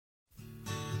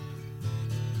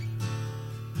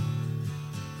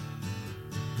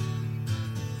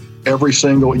Every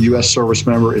single U.S. service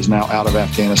member is now out of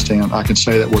Afghanistan. I can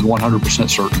say that with 100%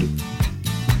 certainty.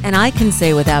 And I can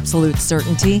say with absolute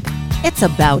certainty, it's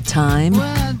about time. Well,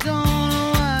 I don't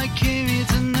know why I came here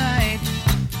tonight.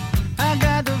 I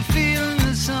got the feeling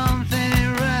that something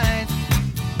ain't right.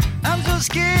 I'm so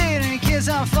scared in case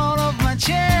I fall off my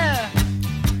chair.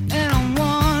 And I'm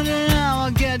wondering how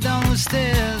I'll get down the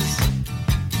stairs.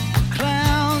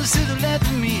 Clowns to the left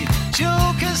of me,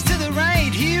 jokers to the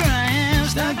right. Here I am,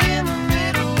 stuck in the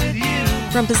middle with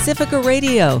you. From Pacifica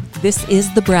Radio, this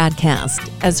is the Bradcast,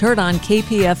 as heard on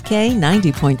KPFK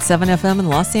 90.7 FM in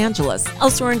Los Angeles.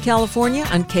 Elsewhere in California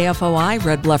on KFOI,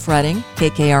 Red Bluff Redding,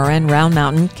 KKRN Round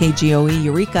Mountain, KGOE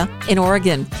Eureka. In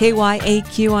Oregon,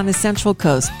 KYAQ on the Central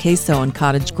Coast, KSO in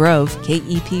Cottage Grove,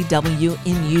 KEPW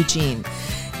in Eugene.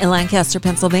 In Lancaster,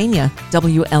 Pennsylvania,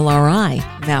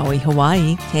 WLRI, Maui,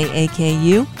 Hawaii,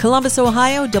 KAKU, Columbus,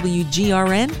 Ohio,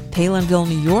 WGRN, Palinville,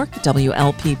 New York,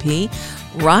 WLPP,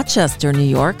 Rochester, New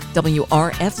York,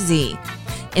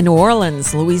 WRFZ. In New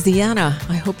Orleans, Louisiana,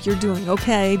 I hope you're doing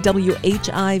okay,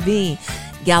 WHIV.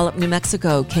 Gallup, New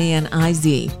Mexico,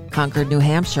 KNIZ. Concord, New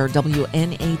Hampshire,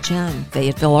 WNHN.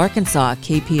 Fayetteville, Arkansas,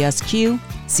 KPSQ.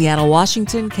 Seattle,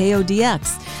 Washington,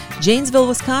 KODX. Janesville,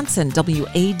 Wisconsin,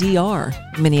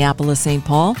 WADR. Minneapolis, St.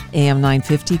 Paul, AM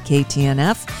 950,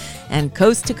 KTNF. And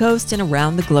coast to coast and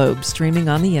around the globe, streaming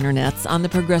on the internets, on the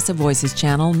Progressive Voices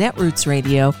channel, Netroots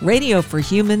Radio, Radio for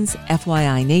Humans,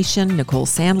 FYI Nation,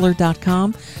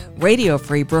 NicoleSandler.com, Radio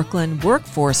Free Brooklyn,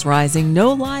 Workforce Rising,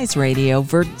 No Lies Radio,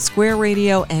 Verdant Square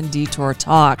Radio, and Detour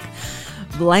Talk.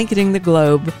 Blanketing the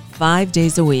globe 5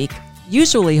 days a week,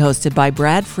 usually hosted by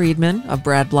Brad Friedman of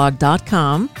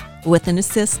BradBlog.com, with an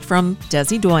assist from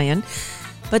Desi Doyen.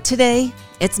 But today,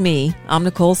 it's me. I'm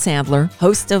Nicole Sandler,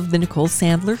 host of The Nicole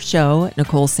Sandler Show at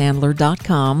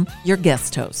NicoleSandler.com, your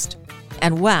guest host.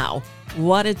 And wow,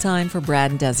 what a time for Brad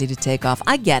and Desi to take off.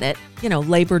 I get it. You know,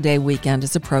 Labor Day weekend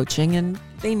is approaching and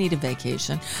they need a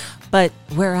vacation. But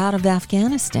we're out of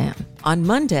Afghanistan. On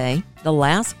Monday, the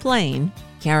last plane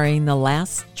carrying the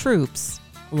last troops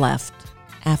left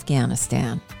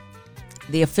Afghanistan.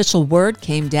 The official word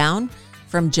came down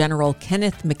from General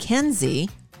Kenneth McKenzie,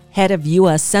 head of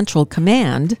U.S. Central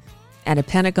Command, at a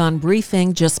Pentagon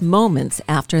briefing just moments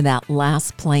after that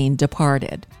last plane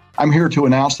departed. I'm here to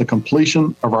announce the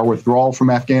completion of our withdrawal from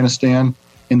Afghanistan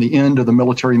and the end of the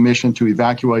military mission to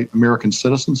evacuate American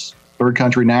citizens, third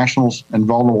country nationals, and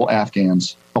vulnerable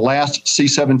Afghans. The last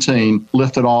C-17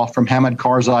 lifted off from Hamid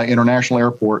Karzai International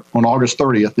Airport on August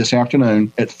 30th this afternoon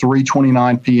at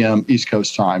 3:29 p.m. East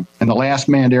Coast time, and the last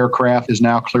manned aircraft is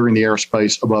now clearing the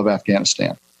airspace above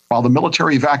Afghanistan. While the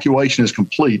military evacuation is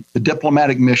complete, the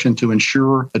diplomatic mission to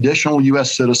ensure additional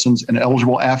U.S. citizens and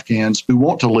eligible Afghans who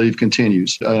want to leave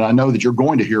continues. And I know that you're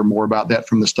going to hear more about that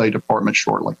from the State Department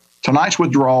shortly. Tonight's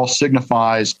withdrawal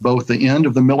signifies both the end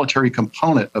of the military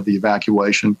component of the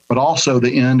evacuation, but also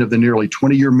the end of the nearly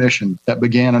 20-year mission that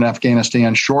began in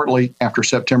Afghanistan shortly after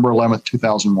September 11th,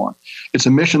 2001. It's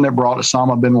a mission that brought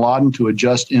Osama bin Laden to a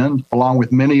just end, along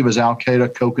with many of his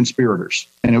al-Qaeda co-conspirators.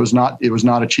 And it was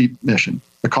not a cheap mission.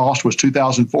 The cost was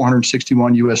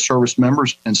 2,461 U.S. service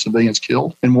members and civilians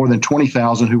killed, and more than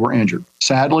 20,000 who were injured.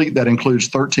 Sadly, that includes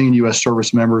 13 U.S.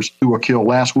 service members who were killed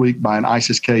last week by an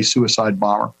ISIS-K suicide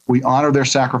bomber. We honor their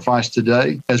sacrifice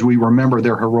today as we remember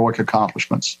their heroic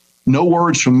accomplishments. No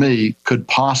words from me could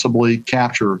possibly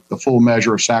capture the full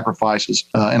measure of sacrifices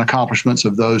and accomplishments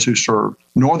of those who served,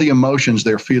 nor the emotions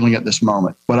they're feeling at this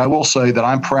moment. But I will say that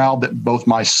I'm proud that both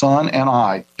my son and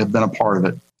I have been a part of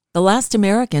it. The last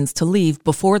Americans to leave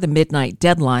before the midnight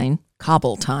deadline,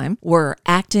 Kabul time, were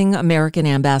Acting American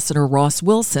Ambassador Ross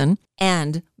Wilson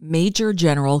and Major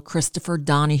General Christopher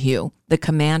Donahue, the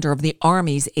commander of the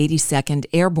Army's 82nd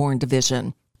Airborne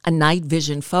Division. A night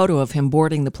vision photo of him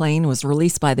boarding the plane was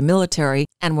released by the military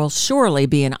and will surely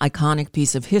be an iconic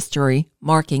piece of history,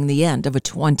 marking the end of a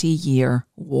 20-year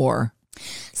war.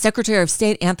 Secretary of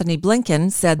State Anthony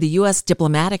Blinken said the U.S.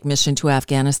 diplomatic mission to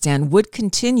Afghanistan would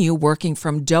continue working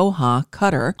from Doha,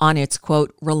 Qatar, on its,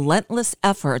 quote, relentless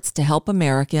efforts to help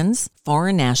Americans,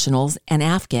 foreign nationals, and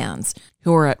Afghans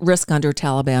who are at risk under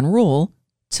Taliban rule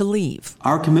to leave.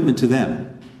 Our commitment to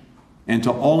them and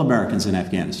to all Americans in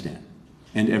Afghanistan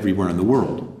and everywhere in the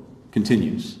world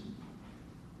continues.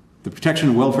 The protection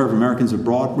and welfare of Americans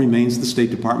abroad remains the State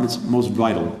Department's most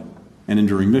vital and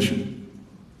enduring mission.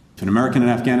 If an American in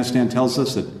Afghanistan tells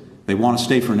us that they want to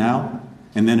stay for now,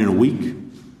 and then in a week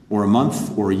or a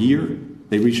month or a year,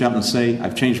 they reach out and say,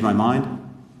 I've changed my mind,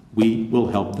 we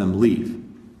will help them leave.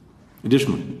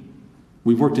 Additionally,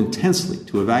 we've worked intensely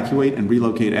to evacuate and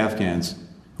relocate Afghans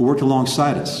who worked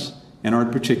alongside us and are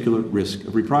at particular risk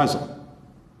of reprisal.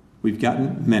 We've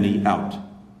gotten many out,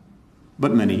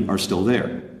 but many are still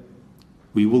there.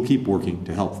 We will keep working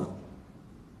to help them.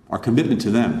 Our commitment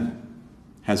to them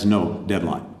has no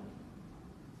deadline.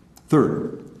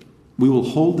 Third, we will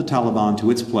hold the Taliban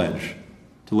to its pledge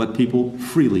to let people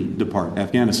freely depart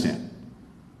Afghanistan.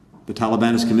 The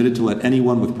Taliban is committed to let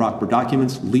anyone with proper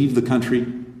documents leave the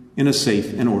country in a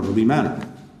safe and orderly manner.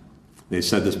 They've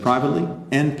said this privately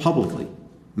and publicly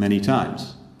many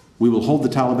times. We will hold the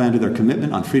Taliban to their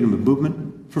commitment on freedom of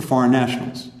movement for foreign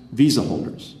nationals, visa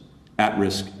holders,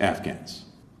 at-risk Afghans.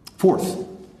 Fourth,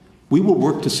 we will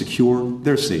work to secure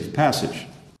their safe passage.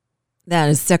 That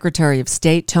is Secretary of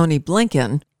State Tony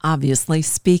Blinken, obviously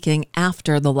speaking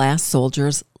after the last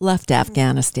soldiers left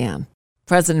Afghanistan.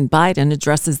 President Biden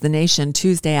addresses the nation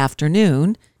Tuesday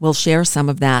afternoon. We'll share some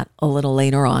of that a little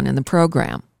later on in the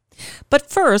program. But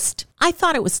first, I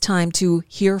thought it was time to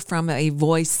hear from a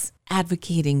voice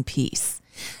advocating peace.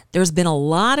 There's been a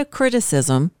lot of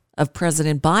criticism of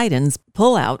President Biden's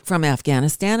pullout from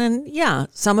Afghanistan, and yeah,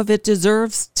 some of it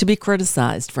deserves to be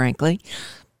criticized, frankly.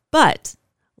 But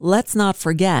let's not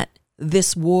forget,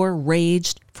 this war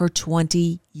raged for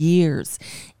 20 years.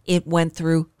 It went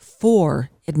through 4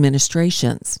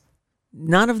 administrations.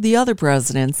 None of the other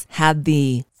presidents had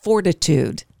the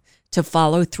fortitude to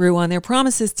follow through on their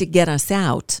promises to get us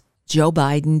out. Joe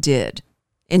Biden did.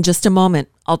 In just a moment,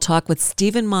 I'll talk with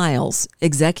Stephen Miles,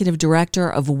 Executive Director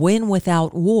of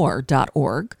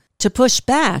winwithoutwar.org, to push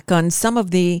back on some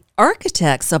of the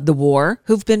architects of the war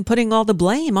who've been putting all the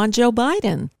blame on Joe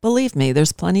Biden. Believe me,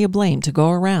 there's plenty of blame to go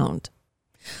around.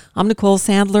 I'm Nicole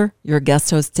Sandler, your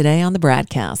guest host today on the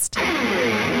Bradcast.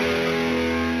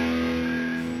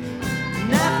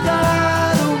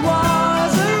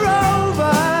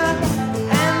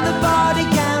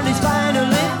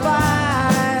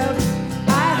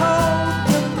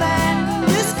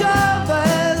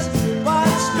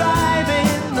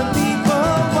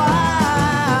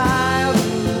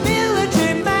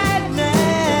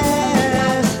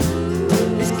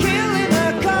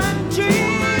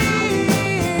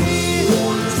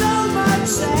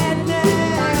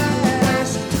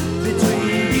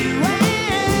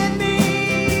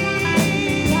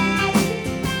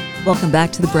 Welcome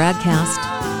back to the Bradcast.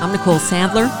 I'm Nicole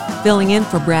Sandler, filling in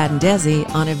for Brad and Desi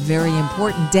on a very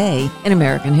important day in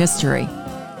American history.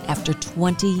 After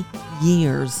 20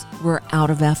 years, we're out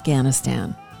of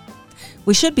Afghanistan.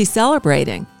 We should be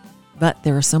celebrating, but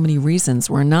there are so many reasons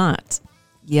we're not.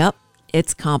 Yep,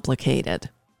 it's complicated.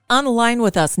 On the line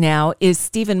with us now is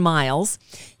Stephen Miles.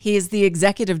 He is the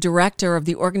executive director of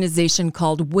the organization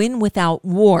called Win Without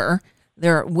War.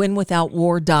 They're at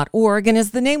winwithoutwar.org. And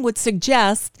as the name would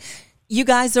suggest, you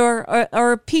guys are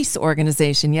a peace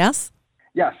organization, yes?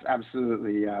 Yes,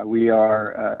 absolutely. We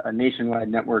are a nationwide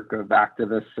network of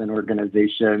activists and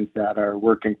organizations that are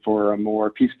working for a more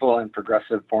peaceful and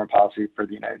progressive foreign policy for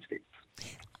the United States.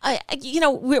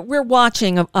 We're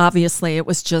watching, obviously, it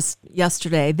was just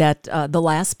yesterday that the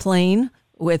last plane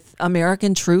with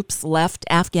American troops left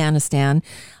Afghanistan.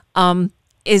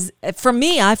 For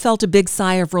me, I felt a big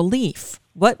sigh of relief.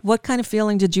 What kind of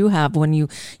feeling did you have when you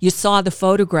saw the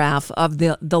photograph of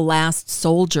the last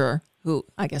soldier, who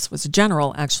I guess was a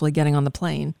general, actually getting on the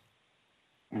plane?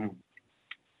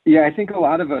 Yeah, I think a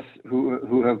lot of us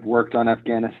who have worked on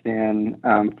Afghanistan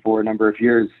for a number of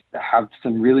years have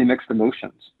some really mixed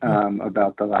emotions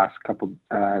about the last couple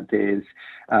days,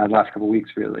 last couple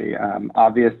weeks, really.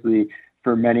 Obviously,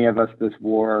 for many of us, this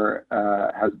war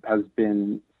has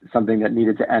been something that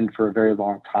needed to end for a very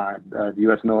long time. The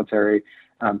U.S. military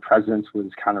presence was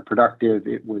counterproductive.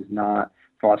 It was not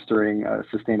fostering a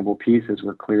sustainable peace, as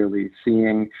we're clearly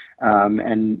seeing.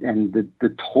 And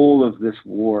the toll of this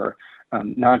war,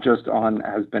 not just on,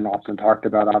 has been often talked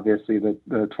about, obviously, the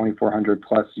 2,400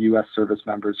 plus U.S. service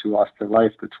members who lost their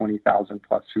life, the 20,000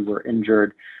 plus who were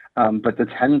injured, but the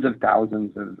tens of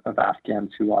thousands of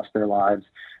Afghans who lost their lives,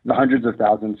 the hundreds of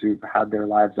thousands who've had their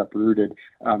lives uprooted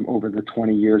over the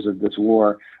 20 years of this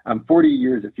war. 40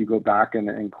 years, if you go back and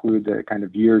include the kind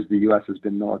of years the U.S. has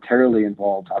been militarily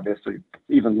involved, obviously,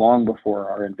 even long before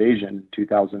our invasion in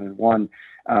 2001.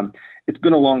 It's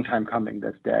been a long time coming,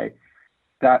 this day.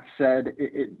 That said,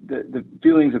 the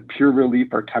feelings of pure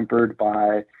relief are tempered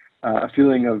by a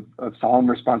feeling of solemn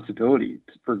responsibility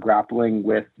for grappling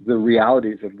with the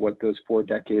realities of what those 4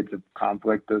 decades of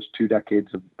conflict, those 2 decades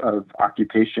of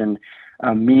occupation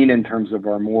mean in terms of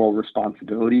our moral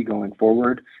responsibility going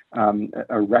forward, a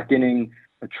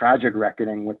tragic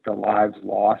reckoning with the lives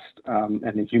lost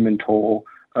and the human toll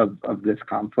of this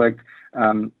conflict.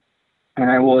 And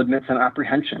I will admit some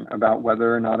apprehension about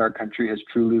whether or not our country has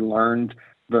truly learned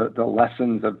the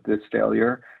lessons of this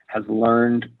failure, has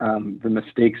learned the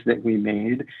mistakes that we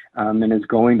made, and is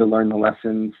going to learn the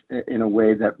lessons in a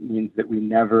way that means that we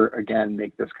never again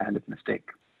make this kind of mistake.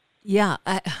 Yeah.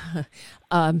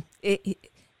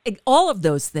 All of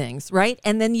those things, right?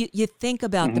 And then you think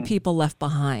about the people left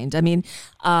behind. I mean,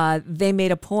 they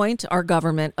made a point, our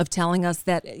government, of telling us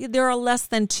that there are less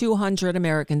than 200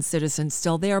 American citizens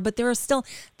still there, but there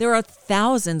are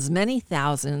thousands, many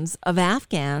thousands of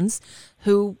Afghans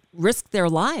who risked their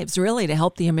lives really to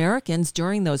help the Americans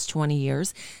during those 20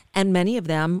 years. And many of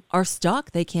them are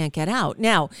stuck. They can't get out.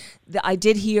 Now, I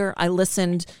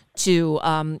listened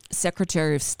to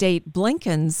Secretary of State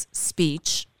Blinken's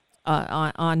speech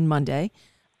on Monday.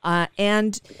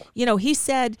 And, he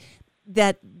said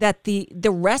that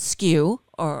the rescue,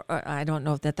 or I don't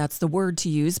know if that's the word to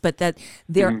use, but that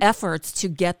their efforts to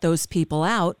get those people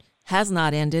out has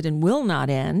not ended and will not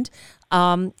end.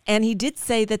 And he did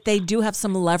say that they do have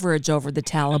some leverage over the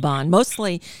Taliban,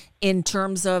 mostly in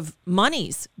terms of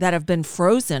monies that have been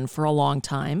frozen for a long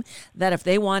time, that if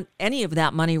they want any of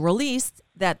that money released,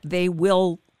 that they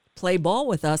will play ball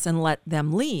with us and let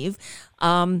them leave.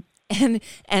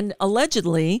 And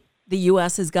allegedly, the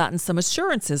U.S. has gotten some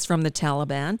assurances from the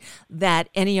Taliban that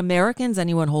any Americans,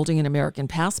 anyone holding an American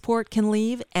passport can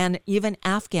leave, and even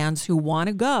Afghans who want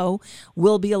to go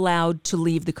will be allowed to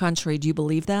leave the country. Do you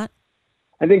believe that?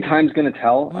 I think time's going to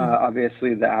tell.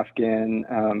 Obviously, the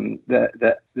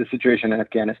situation in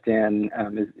Afghanistan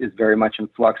is very much in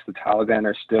flux. The Taliban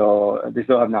they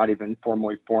still have not even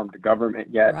formally formed a government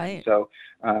yet. Right. So,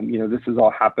 this has all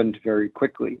happened very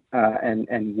quickly,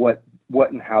 and what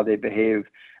and how they behave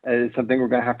is something we're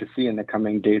going to have to see in the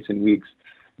coming days and weeks.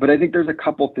 But I think there's a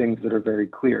couple things that are very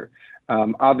clear.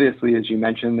 Obviously, as you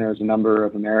mentioned, there's a number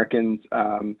of American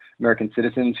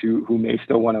citizens who may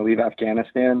still want to leave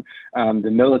Afghanistan.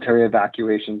 The military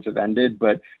evacuations have ended,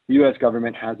 but the U.S.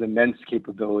 government has immense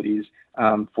capabilities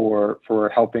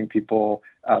for helping people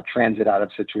transit out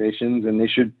of situations, and they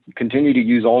should continue to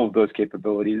use all of those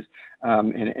capabilities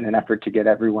in an effort to get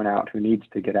everyone out who needs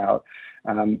to get out.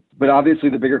 But obviously,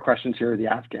 the bigger questions here are the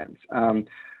Afghans.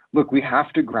 Look, we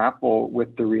have to grapple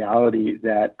with the reality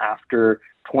that after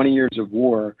 20 years of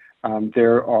war,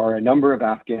 there are a number of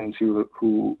Afghans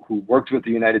who worked with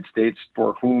the United States,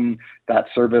 for whom that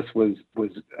service was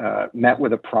met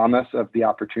with a promise of the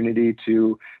opportunity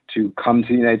to come to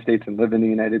the United States and live in the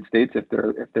United States if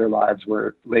their lives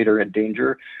were later in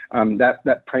danger.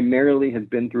 That primarily has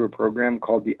been through a program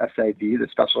called the SIV, the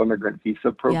Special Immigrant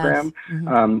Visa Program.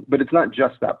 Yes. But it's not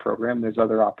just that program. There's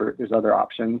other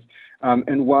options.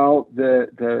 And while the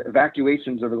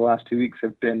evacuations over the last 2 weeks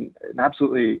have been an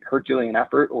absolutely Herculean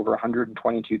effort, over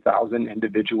 122,000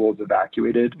 individuals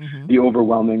evacuated, the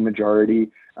overwhelming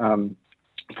majority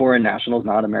foreign nationals,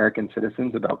 not American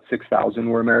citizens. About 6,000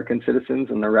 were American citizens,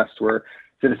 and the rest were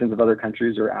citizens of other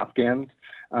countries or Afghans.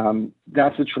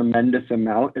 That's a tremendous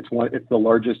amount. It's the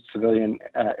largest civilian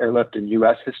airlift in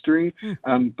U.S. history,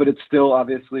 but it still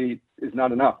obviously is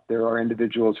not enough. There are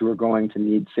individuals who are going to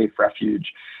need safe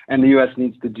refuge, and the U.S.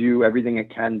 needs to do everything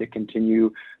it can to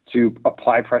continue to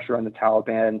apply pressure on the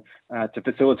Taliban to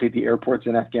facilitate the airports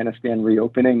in Afghanistan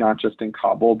reopening, not just in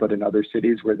Kabul, but in other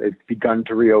cities where they've begun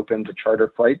to reopen to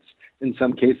charter flights in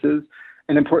some cases.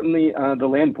 And importantly, the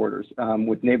land borders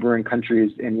with neighboring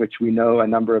countries in which we know a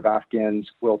number of Afghans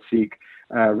will seek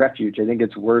refuge. I think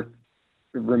it's worth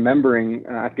remembering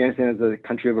Afghanistan is a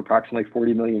country of approximately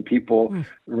 40 million people.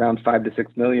 Around 5 to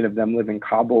 6 million of them live in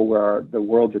Kabul, where the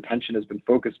world's attention has been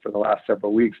focused for the last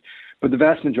several weeks. But the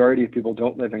vast majority of people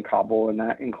don't live in Kabul, and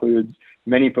that includes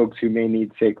many folks who may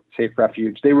need safe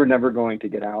refuge. They were never going to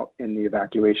get out in the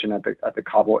evacuation at the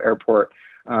Kabul airport.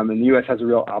 And the U.S. has a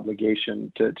real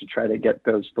obligation to try to get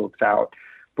those folks out.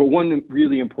 But one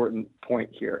really important point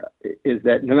here is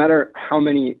that no matter how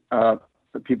many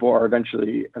people are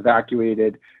eventually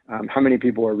evacuated, how many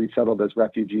people are resettled as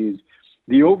refugees,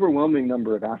 the overwhelming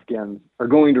number of Afghans are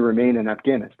going to remain in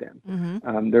Afghanistan.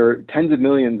 There are tens of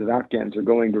millions of Afghans are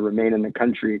going to remain in the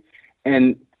country.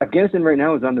 And Afghanistan right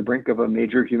now is on the brink of a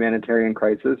major humanitarian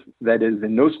crisis that is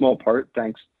in no small part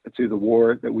thanks to the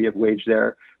war that we have waged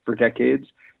there for decades.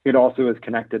 It also is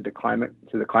connected to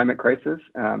the climate crisis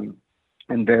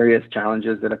and various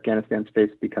challenges that Afghanistan's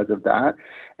faced because of that.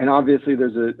 And obviously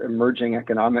there's an emerging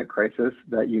economic crisis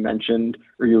that you mentioned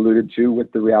or you alluded to,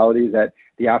 with the reality that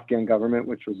the Afghan government,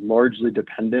 which was largely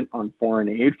dependent on foreign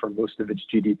aid for most of its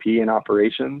GDP and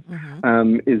operations,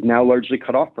 is now largely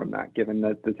cut off from that, given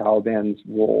that the Taliban's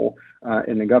role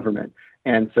in the government.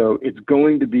 And so it's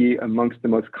going to be amongst the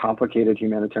most complicated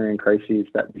humanitarian crises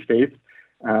that we face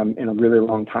in a really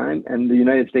long time. And the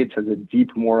United States has a deep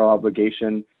moral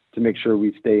obligation to make sure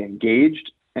we stay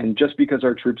engaged And just because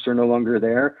our troops are no longer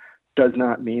there does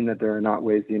not mean that there are not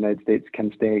ways the United States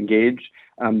can stay engaged.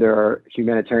 There are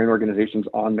humanitarian organizations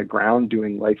on the ground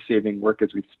doing life-saving work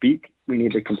as we speak. We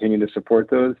need to continue to support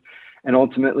those. And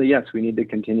ultimately, yes, we need to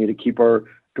continue to keep our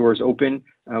doors open.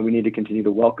 We need to continue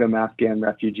to welcome Afghan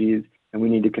refugees, and we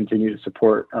need to continue to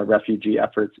support refugee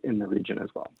efforts in the region as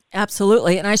well.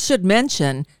 Absolutely. And I should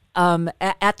mention,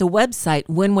 at the website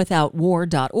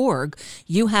winwithoutwar.org,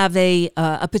 you have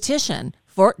a petition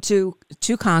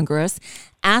to Congress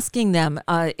asking them,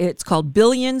 it's called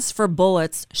Billions for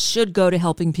Bullets Should Go to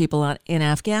Helping People in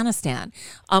Afghanistan.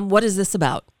 What is this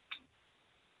about?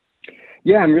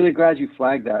 Yeah, I'm really glad you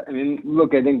flagged that. I mean,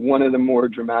 look, I think one of the more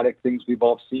dramatic things we've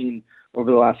all seen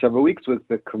over the last several weeks was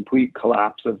the complete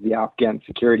collapse of the Afghan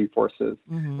security forces.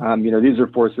 Mm-hmm. These are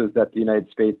forces that the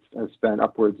United States has spent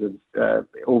upwards of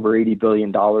over $80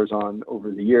 billion on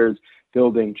over the years,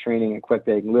 building, training,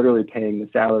 equipping, literally paying the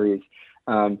salaries.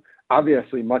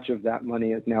 Obviously, much of that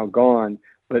money is now gone,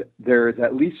 but there is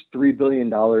at least $3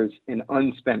 billion in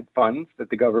unspent funds that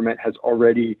the government has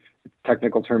already,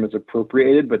 technical term is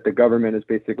appropriated, but the government has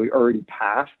basically already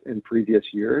passed in previous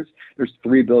years. There's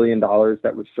 $3 billion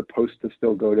that was supposed to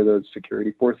still go to those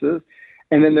security forces.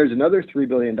 And then there's another $3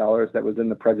 billion that was in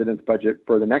the president's budget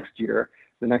for the next year,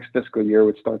 the next fiscal year,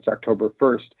 which starts October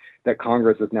 1st, that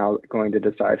Congress is now going to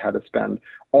decide how to spend.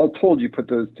 All told, you put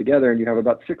those together and you have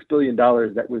about $6 billion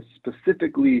that was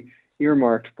specifically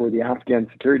earmarked for the Afghan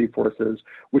security forces,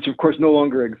 which of course no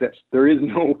longer exists. There is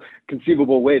no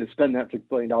conceivable way to spend that $6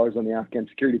 billion on the Afghan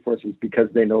security forces because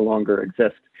they no longer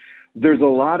exist. There's a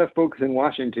lot of folks in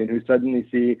Washington who suddenly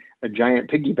see a giant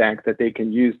piggy bank that they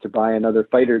can use to buy another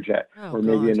fighter jet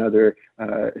maybe another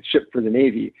ship for the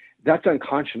Navy. That's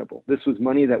unconscionable. This was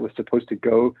money that was supposed to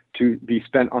go to be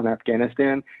spent on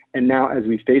Afghanistan. And now as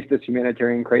we face this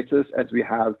humanitarian crisis, as we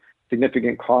have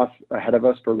significant costs ahead of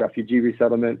us for refugee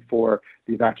resettlement, for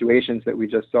the evacuations that we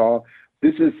just saw,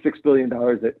 this is $6 billion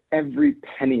that every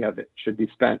penny of it should be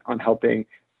spent on helping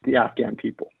the Afghan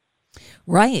people.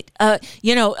 Right.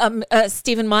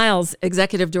 Stephen Miles,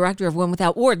 Executive Director of Win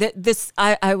Without War,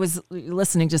 I was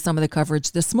listening to some of the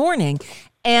coverage this morning,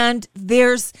 and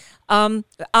there's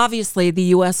obviously the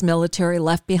U.S. military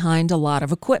left behind a lot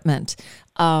of equipment,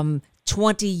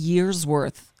 20 years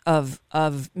worth of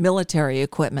military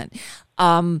equipment.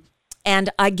 And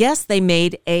I guess they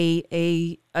made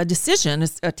a decision,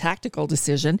 a tactical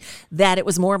decision, that it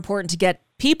was more important to get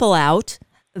people out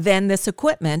than this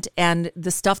equipment, and the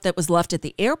stuff that was left at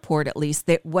the airport. At least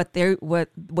what they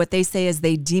say is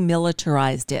they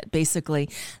demilitarized it. Basically,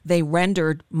 they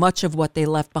rendered much of what they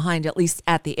left behind, at least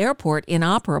at the airport,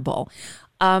 inoperable.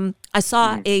 I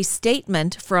saw a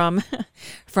statement from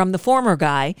the former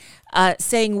guy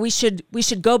saying we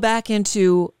should go back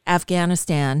into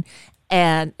Afghanistan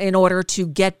and in order to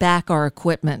get back our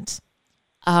equipment.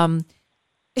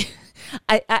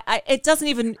 It doesn't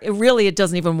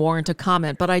even warrant a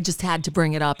comment, but I just had to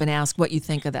bring it up and ask what you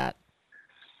think of that.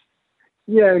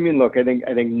 Yeah, I mean, look, I think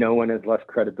no one has less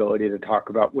credibility to talk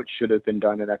about what should have been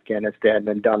done in Afghanistan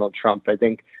than Donald Trump. I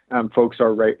think folks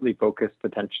are rightly focused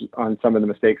potentially on some of the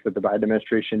mistakes that the Biden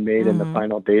administration made in the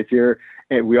final days here.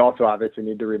 And we also obviously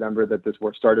need to remember that this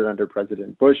war started under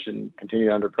President Bush and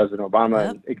continued under President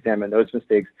Obama, and examine those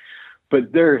mistakes.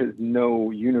 But there is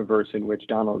no universe in which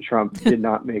Donald Trump did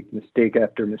not make mistake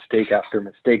after mistake after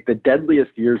mistake. The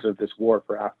deadliest years of this war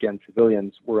for Afghan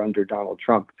civilians were under Donald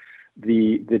Trump.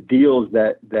 The deals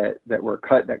that were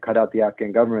cut out the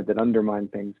Afghan government, that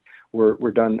undermined things,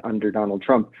 were done under Donald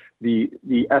Trump. The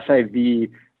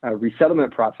SIV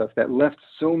resettlement process that left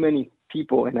so many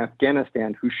people in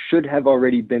Afghanistan who should have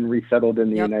already been resettled in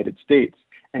the United States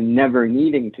and never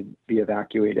needing to be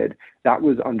evacuated, that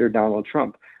was under Donald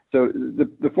Trump. So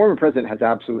the former president has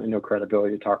absolutely no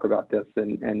credibility to talk about this,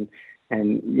 and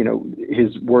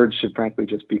his words should frankly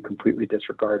just be completely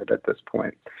disregarded at this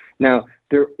point. Now,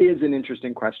 there is an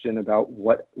interesting question about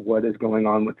what is going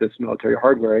on with this military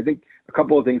hardware. I think a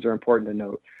couple of things are important to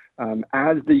note.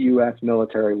 As the U.S.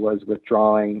 military was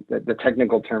withdrawing, the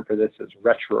technical term for this is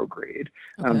retrograde,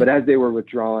 but as they were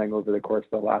withdrawing over the course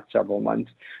of the last several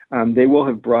months, they will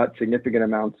have brought significant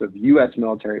amounts of U.S.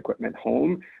 military equipment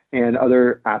home, and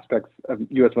other aspects of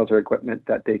U.S. military equipment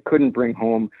that they couldn't bring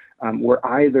home were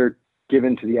either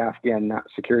given to the Afghan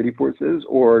security forces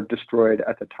or destroyed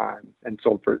at the time and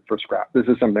sold for scrap. This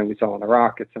is something we saw in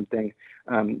Iraq. It's something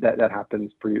that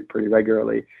happens pretty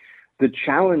regularly. The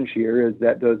challenge here is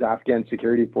that those Afghan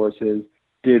security forces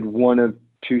did one of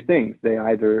two things. They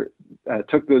either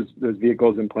took those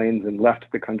vehicles and planes and left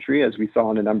the country, as we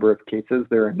saw in a number of cases.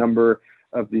 There are a number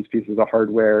of these pieces of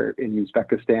hardware in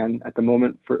Uzbekistan at the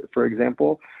moment, for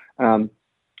example.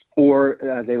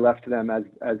 or they left them as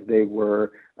they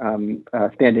were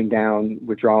standing down,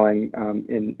 withdrawing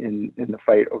in the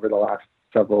fight over the last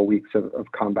several weeks of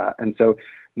combat. And so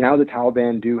now the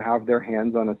Taliban do have their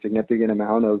hands on a significant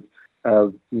amount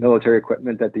of military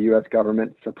equipment that the U.S.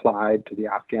 government supplied to the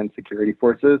Afghan security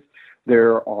forces.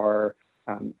 There are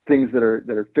things that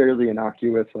are fairly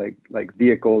innocuous, like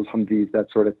vehicles, Humvees,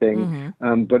 that sort of thing.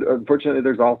 But unfortunately,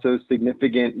 there's also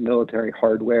significant military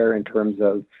hardware in terms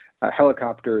of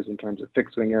helicopters, in terms of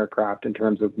fixed-wing aircraft, in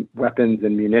terms of weapons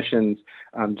and munitions.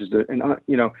 I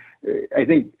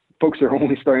think folks are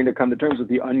only starting to come to terms with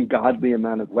the ungodly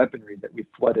amount of weaponry that we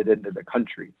flooded into the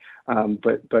country.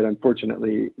 But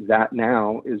unfortunately, that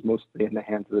now is mostly in the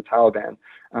hands of the Taliban.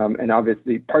 And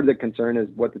obviously, part of the concern is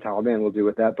what the Taliban will do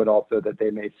with that, but also that they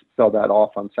may sell that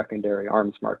off on secondary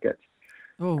arms markets.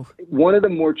 Oh. One of the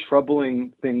more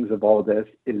troubling things of all this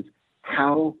is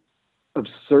how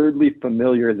absurdly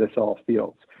familiar this all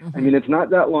feels. I mean, it's not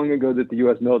that long ago that the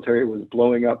U.S. military was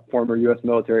blowing up former U.S.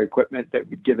 military equipment that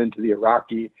we'd given to the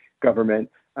Iraqi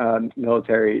government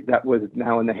military that was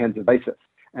now in the hands of ISIS.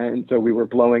 And so we were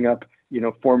blowing up,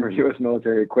 former U.S.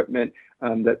 military equipment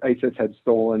that ISIS had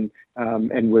stolen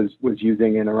and was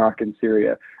using in Iraq and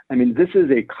Syria. I mean, this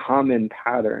is a common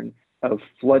pattern of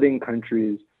flooding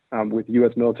countries with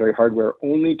U.S. military hardware,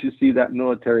 only to see that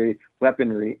military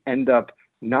weaponry end up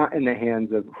not in the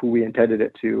hands of who we intended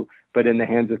it to, but in the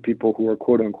hands of people who are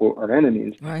quote unquote our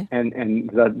enemies. Right.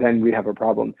 And then we have a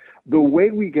problem. The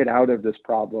way we get out of this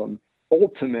problem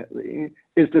ultimately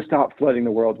is to stop flooding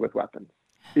the world with weapons.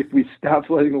 If we stop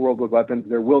flooding the world with weapons,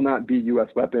 there will not be U.S.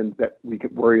 weapons that we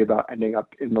could worry about ending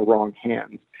up in the wrong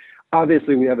hands.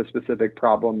 Obviously, we have a specific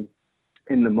problem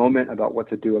in the moment about what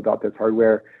to do about this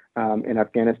hardware in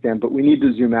Afghanistan, but we need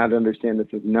to zoom out and understand this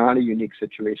is not a unique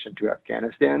situation to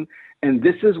Afghanistan. And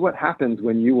this is what happens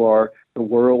when you are the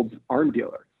world's arm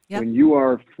dealer. Yep. When you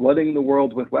are flooding the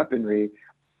world with weaponry,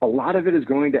 a lot of it is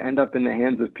going to end up in the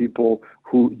hands of people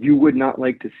who you would not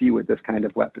like to see with this kind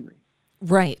of weaponry.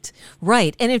 Right.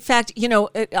 And in fact,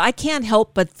 I can't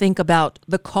help but think about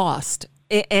the cost.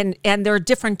 And there are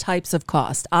different types of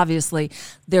cost. Obviously,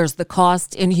 there's the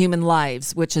cost in human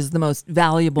lives, which is the most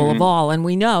valuable of all. And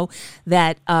we know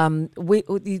that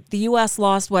the U.S.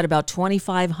 lost, about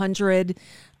 2,500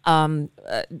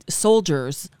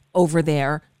 soldiers over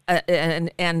there,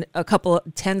 and a couple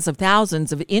of tens of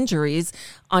thousands of injuries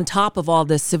on top of all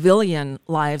the civilian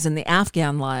lives and the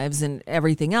Afghan lives and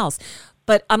everything else.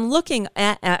 But I'm looking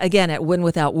at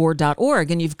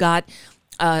winwithoutwar.org, and you've got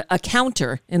a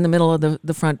counter in the middle of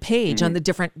the front page on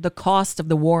the cost of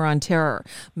the war on terror,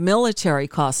 military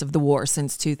costs of the war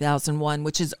since 2001,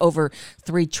 which is over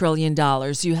 $3 trillion.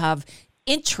 You have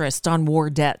interest on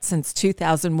war debt since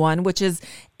 2001, which is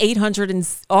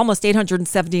almost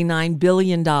 $879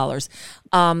 billion.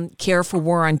 Care for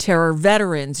war on terror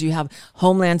veterans. You have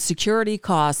homeland security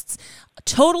costs.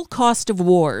 Total cost of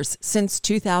wars since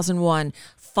 2001,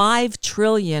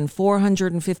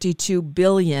 $5,452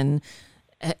 billion.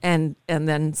 And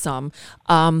then some.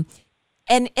 And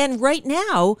right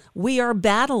now we are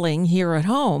battling here at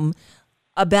home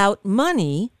about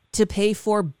money to pay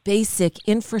for basic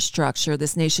infrastructure.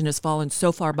 This nation has fallen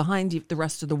so far behind the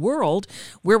rest of the world,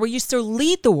 where we used to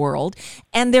lead the world.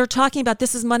 And they're talking about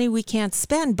this is money we can't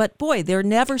spend. But boy, there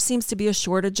never seems to be a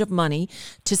shortage of money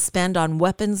to spend on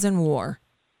weapons and war.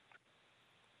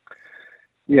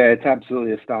 Yeah, it's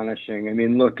absolutely astonishing. I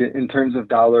mean, look, in terms of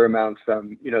dollar amounts,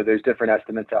 there's different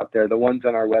estimates out there. The ones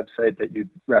on our website that you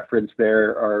referenced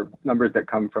there are numbers that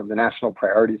come from the National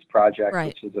Priorities Project, right,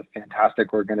 which is a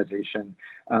fantastic organization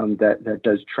that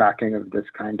does tracking of this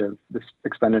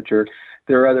expenditure.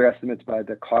 There are other estimates by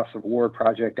the Cost of War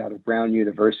Project out of Brown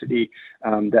University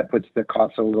that puts the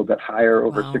cost a little bit higher,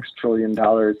 over $6 trillion.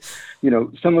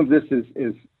 Some of this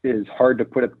is hard to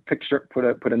put a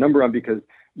number on, because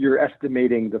you're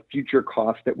estimating the future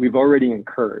costs that we've already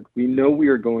incurred. We know we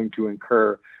are going to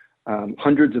incur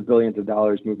hundreds of billions of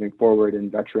dollars moving forward in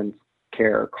veterans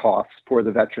care costs for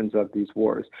the veterans of these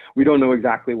wars. We don't know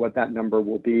exactly what that number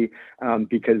will be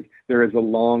because there is a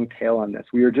long tail on this.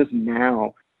 We are just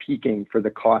now peaking for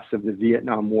the costs of the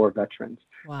Vietnam War veterans.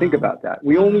 Wow. Think about that.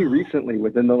 We only recently,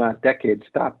 within the last decade,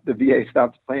 the VA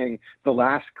stopped paying the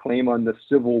last claim on the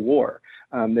Civil War.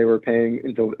 They were paying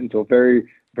until very,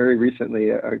 very recently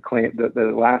a claim,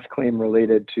 the last claim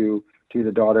related to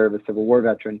the daughter of a Civil War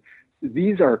veteran.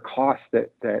 These are costs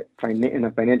that in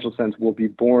a financial sense will be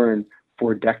borne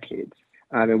for decades.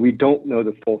 And we don't know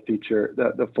the full feature,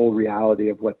 the full reality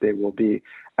of what they will be.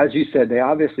 As you said, they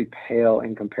obviously pale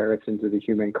in comparison to the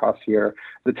human costs here,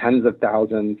 the tens of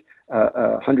thousands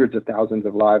hundreds of thousands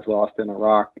of lives lost in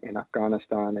Iraq, in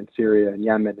Afghanistan, and Syria, and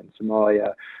Yemen, and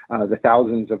Somalia, the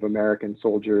thousands of American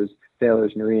soldiers,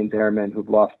 sailors, Marines, airmen who've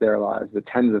lost their lives, the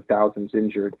tens of thousands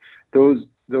injured. Those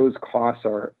costs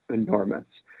are enormous.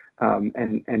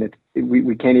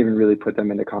 We can't even really put them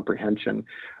into comprehension.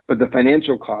 But the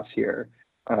financial costs here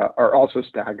are also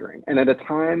staggering. And at a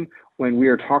time when we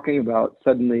are talking about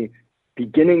suddenly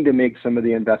beginning to make some of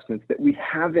the investments that we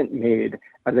haven't made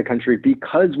as a country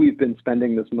because we've been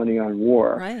spending this money on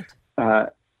war, right.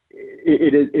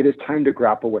 It is time to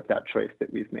grapple with that choice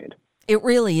that we've made. It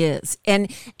really is. And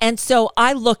so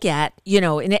I look at,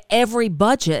 in every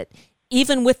budget,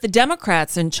 even with the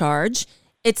Democrats in charge,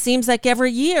 it seems like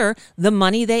every year the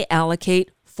money they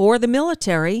allocate for the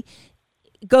military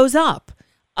goes up.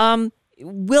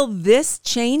 Will this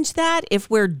change that if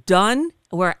we're done?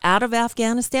 We're out of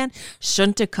Afghanistan?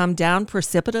 Shouldn't it come down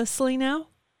precipitously now?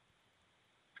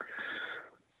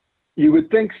 You would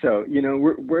think so.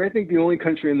 We're I think the only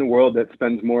country in the world that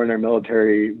spends more on our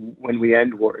military when we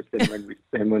end wars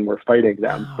than when we're fighting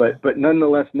them. Wow. But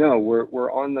nonetheless, no,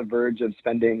 we're on the verge of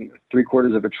spending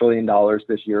 $750 billion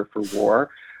this year for war.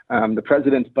 The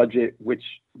president's budget, which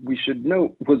we should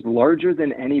note was larger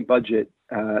than any budget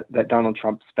that Donald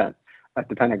Trump spent at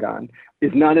the Pentagon,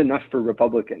 is not enough for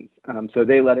Republicans. So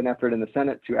they led an effort in the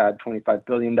Senate to add $25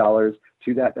 billion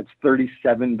to that. That's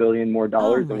 $37 billion more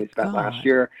than we spent last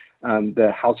year.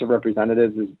 The House of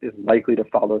Representatives is likely to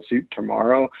follow suit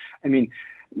tomorrow. I mean,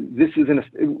 this is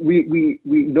we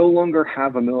no longer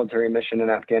have a military mission in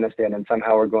Afghanistan, and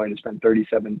somehow we're going to spend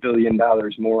 $37 billion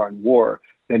more on war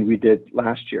than we did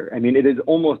last year. I mean, it is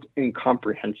almost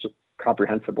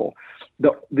incomprehensible.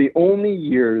 The only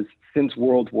years since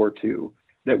World War II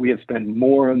that we have spent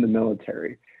more on the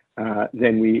military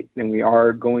than we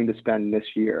are going to spend this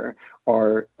year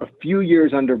are a few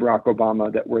years under Barack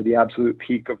Obama that were the absolute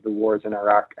peak of the wars in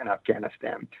Iraq and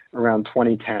Afghanistan, around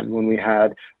 2010, when we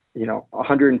had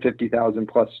 150,000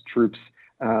 plus troops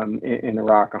in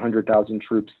Iraq, 100,000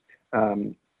 troops.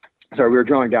 We were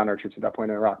drawing down our troops at that point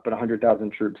in Iraq, but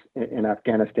 100,000 troops in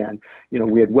Afghanistan.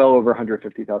 We had well over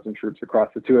 150,000 troops across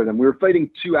the two of them. We were fighting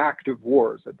two active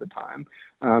wars at the time,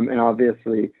 and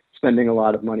obviously spending a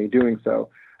lot of money doing so.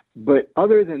 But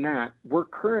other than that, we're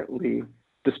currently,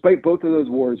 despite both of those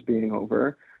wars being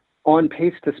over, on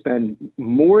pace to spend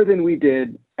more than we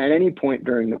did at any point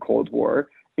during the Cold War,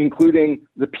 including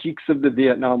the peaks of the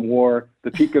Vietnam War,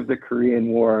 the peak of the Korean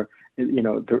War,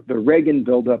 the Reagan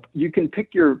buildup. You can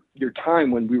pick your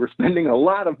time when we were spending a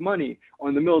lot of money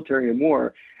on the military and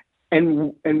war,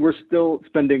 and we're still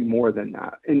spending more than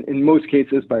that, in most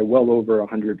cases by well over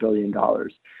 $100 billion.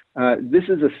 This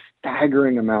is a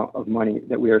staggering amount of money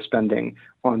that we are spending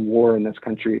on war in this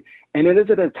country. And it is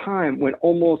at a time when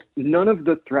almost none of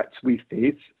the threats we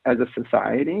face as a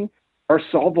society are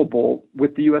solvable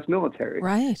with the U.S. military.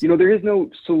 Right. There is no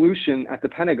solution at the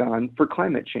Pentagon for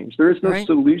climate change. There is no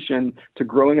solution to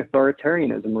growing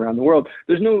authoritarianism around the world.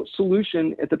 There's no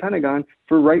solution at the Pentagon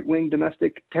for right-wing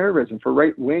domestic terrorism, for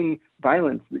right-wing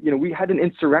violence. We had an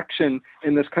insurrection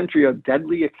in this country, a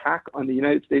deadly attack on the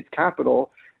United States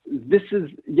Capitol.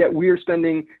 Yet we are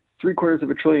spending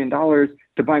 $750 billion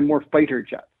to buy more fighter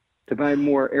jets, to buy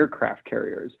more aircraft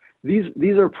carriers.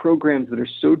 These are programs that are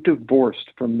so divorced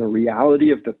from the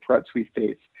reality of the threats we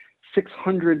face.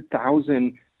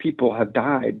 600,000 people have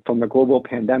died from the global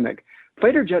pandemic.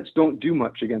 Fighter jets don't do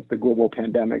much against the global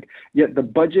pandemic, yet the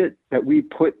budget that we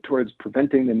put towards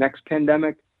preventing the next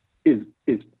pandemic is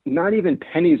not even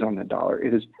pennies on the dollar.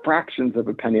 It is fractions of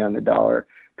a penny on the dollar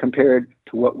compared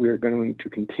to what we're going to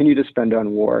continue to spend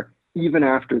on war, even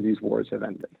after these wars have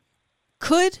ended.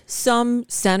 Could some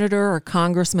senator or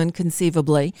congressman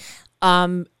conceivably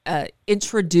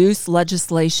introduce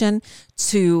legislation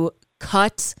to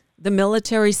cut the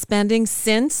military spending,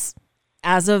 since,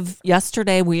 as of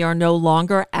yesterday, we are no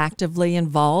longer actively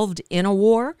involved in a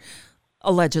war,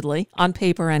 allegedly, on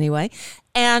paper anyway?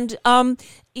 And, I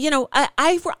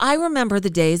remember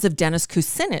the days of Dennis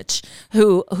Kucinich,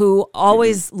 who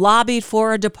always lobbied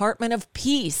for a Department of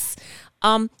Peace.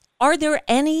 Are there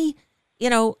any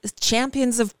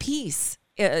champions of peace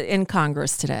in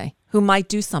Congress today who might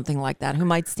do something like that, who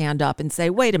might stand up and say,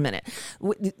 wait a minute,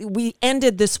 we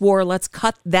ended this war, let's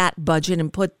cut that budget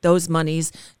and put those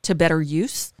monies to better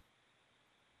use?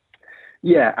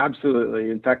 Yeah,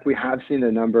 absolutely. In fact, we have seen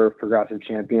a number of progressive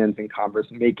champions in Congress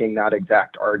making that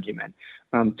exact argument.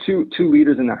 Two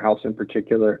leaders in the House in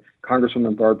particular,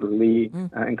 Congresswoman Barbara Lee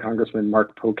and Congressman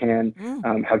Mark Pocan,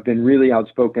 have been really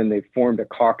outspoken. They've formed a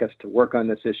caucus to work on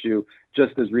this issue.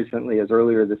 Just as recently as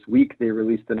earlier this week, they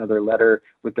released another letter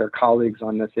with their colleagues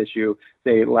on this issue.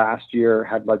 They last year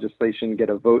had legislation get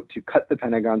a vote to cut the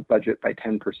Pentagon's budget by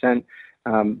 10%.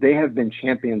 They have been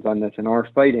champions on this and are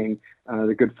fighting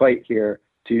the good fight here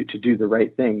to do the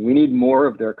right thing. We need more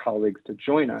of their colleagues to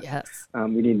join us. Yes.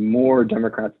 We need more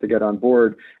Democrats to get on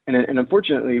board. And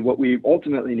unfortunately, what we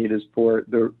ultimately need is for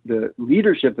the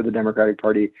leadership of the Democratic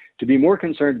Party to be more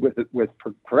concerned with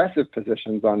progressive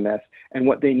positions on this and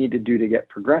what they need to do to get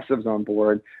progressives on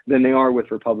board than they are with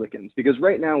Republicans. Because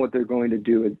right now, what they're going to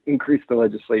do is increase the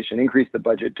legislation, increase the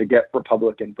budget to get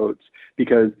Republican votes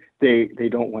because they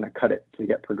don't want to cut it to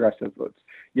get progressive votes.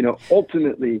 You know,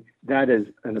 ultimately, that is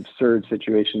an absurd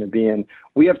situation to be in.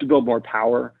 We have to build more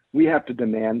power. We have to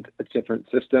demand a different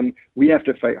system. We have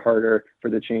to fight harder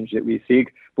for the change that we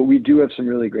seek. But we do have some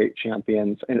really great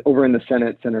champions. And over in the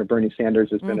Senate, Senator Bernie Sanders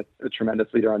has been a tremendous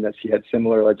leader on this. He had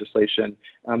similar legislation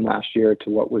last year to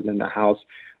what was in the House.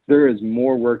 There is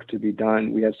more work to be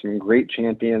done. We have some great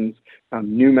champions,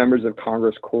 new members of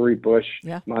Congress, Cori Bush,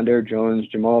 Mondaire Jones,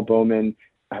 Jamal Bowman,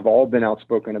 have all been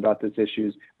outspoken about these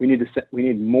issues. We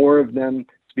need more of them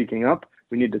speaking up.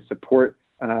 We need to support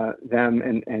them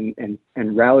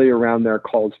and rally around their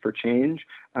calls for change.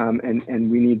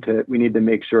 And we need to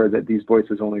make sure that these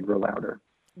voices only grow louder.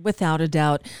 Without a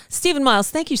doubt. Stephen Miles,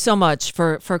 thank you so much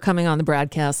for coming on the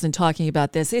Bradcast and talking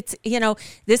about this. It's,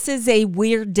 this is a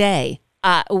weird day.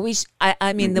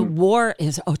 The war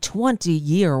is a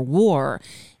 20-year war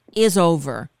is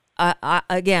over.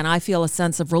 Again, I feel a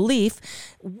sense of relief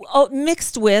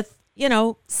mixed with,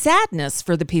 sadness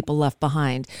for the people left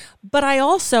behind. But I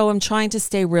also am trying to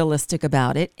stay realistic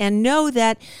about it and know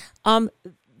that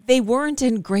they weren't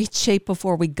in great shape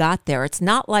before we got there. It's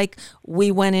not like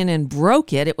we went in and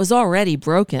broke it. It was already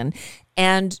broken.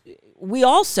 And we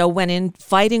also went in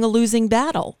fighting a losing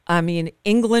battle. I mean,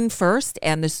 England first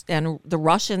and the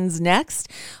Russians next.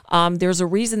 There's a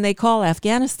reason they call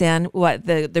Afghanistan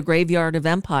the graveyard of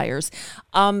empires,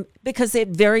 because it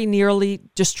very nearly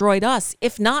destroyed us,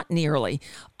 if not nearly.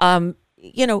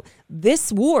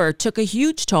 This war took a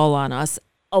huge toll on us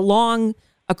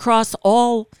across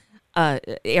all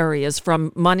areas,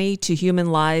 from money to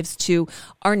human lives to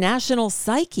our national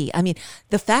psyche. I mean,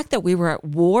 the fact that we were at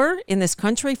war in this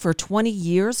country for 20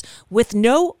 years with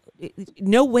no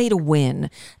way to win.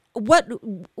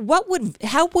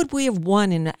 How would we have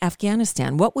won in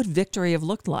Afghanistan? What would victory have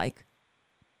looked like?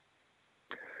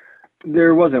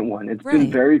 There wasn't one. It's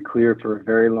been very clear for a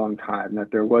very long time that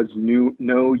there was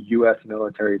no U.S.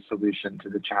 military solution to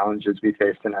the challenges we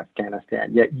faced in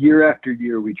Afghanistan. Yet year after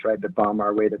year, we tried to bomb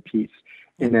our way to peace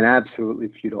in an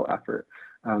absolutely futile effort.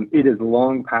 It is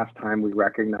long past time we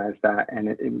recognize that,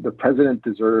 and the president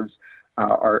deserves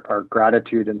our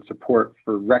gratitude and support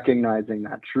for recognizing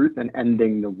that truth and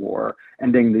ending the war,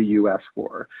 ending the U.S.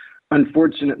 war.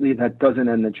 Unfortunately, that doesn't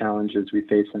end the challenges we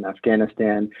face in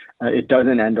Afghanistan. It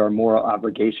doesn't end our moral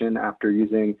obligation after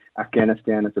using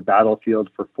Afghanistan as a battlefield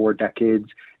for 4 decades.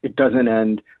 It doesn't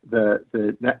end the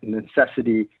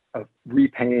necessity of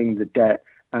repaying the debt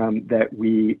that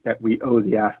we owe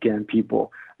the Afghan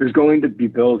people. There's going to be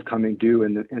bills coming due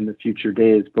in the future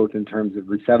days, both in terms of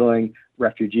resettling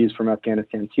refugees from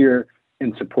Afghanistan here,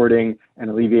 in supporting and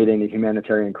alleviating the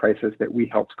humanitarian crisis that we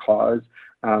helped cause.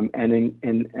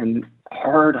 And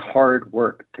hard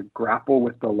work to grapple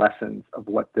with the lessons of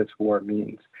what this war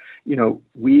means.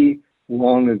 We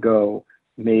long ago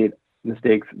made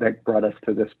mistakes that brought us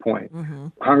to this point. Mm-hmm.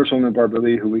 Congresswoman Barbara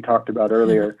Lee, who we talked about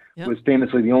earlier, was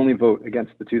famously the only vote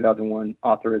against the 2001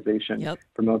 authorization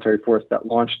for military force that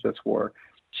launched this war.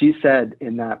 She said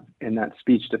in that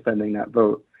speech defending that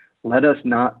vote, "Let us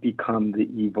not become the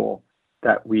evil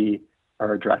that we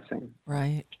are addressing."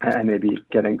 Right. I may be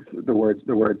getting the words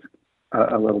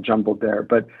a little jumbled there,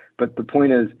 but the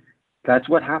point is, that's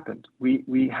what happened.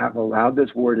 We have allowed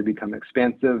this war to become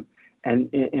expansive,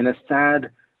 and in a sad,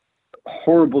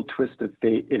 horrible twist of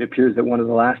fate, it appears that one of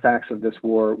the last acts of this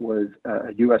war was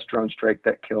a U.S. drone strike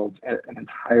that killed an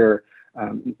entire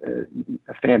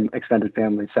extended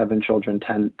family, 7 children,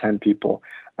 10 people.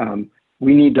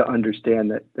 We need to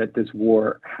understand that this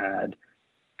war had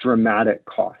dramatic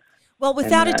costs. Well,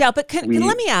 without a doubt, but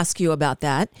let me ask you about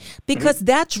that, because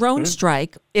that drone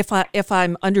strike, if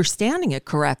I'm understanding it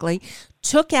correctly,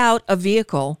 took out a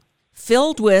vehicle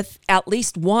filled with at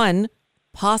least one,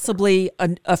 possibly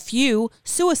a few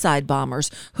suicide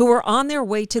bombers who were on their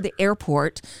way to the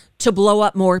airport to blow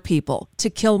up more people, to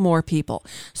kill more people.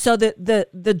 So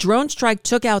the drone strike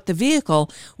took out the vehicle,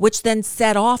 which then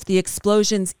set off the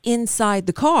explosions inside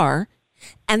the car.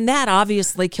 And that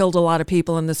obviously killed a lot of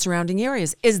people in the surrounding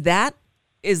areas. Is that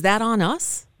on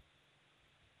us?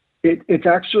 It's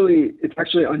actually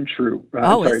untrue.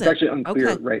 It's actually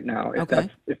unclear right now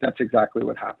if that's exactly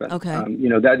what happened. Okay.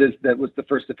 That was the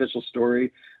first official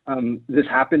story. This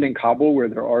happened in Kabul, where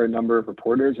there are a number of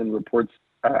reporters, and reports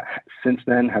since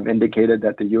then have indicated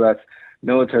that the U.S.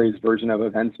 military's version of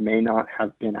events may not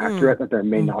have been accurate, that there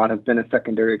may not have been a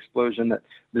secondary explosion, that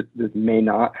this may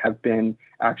not have been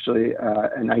actually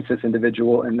an ISIS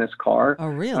individual in this car. Oh,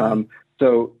 really?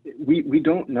 So we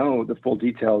don't know the full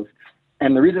details.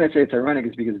 And the reason I say it's ironic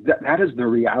is because that is the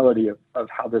reality of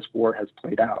how this war has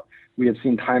played out. We have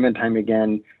seen time and time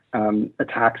again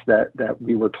attacks that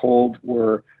we were told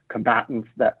were combatants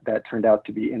that turned out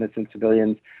to be innocent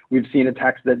civilians. We've seen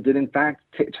attacks that did in fact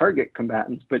target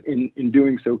combatants, but in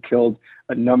doing so killed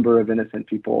a number of innocent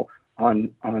people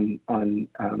on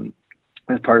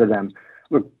as part of them.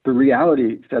 Look, the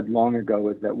reality said long ago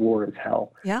is that war is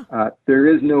hell. Yeah.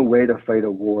 There is no way to fight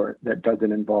a war that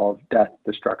doesn't involve death,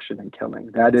 destruction, and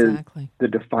killing. That is the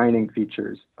defining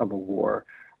features of a war.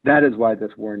 That is why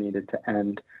this war needed to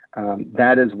end.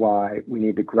 That is why we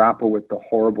need to grapple with the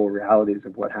horrible realities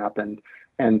of what happened.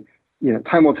 And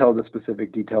time will tell the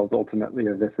specific details ultimately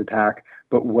of this attack.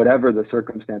 But whatever the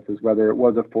circumstances, whether it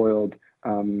was a foiled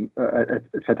a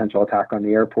potential attack on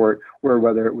the airport, or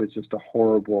whether it was just a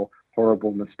horrible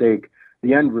mistake,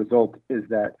 the end result is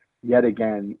that yet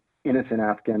again innocent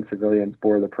Afghan civilians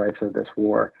bore the price of this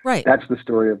war. Right. That's the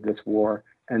story of this war.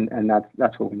 And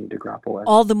that's what we need to grapple with.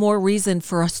 All the more reason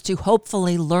for us to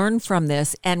hopefully learn from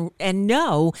this and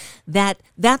know that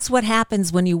that's what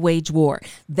happens when you wage war.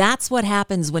 That's what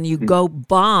happens when you go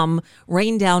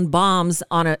rain down bombs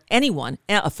on anyone,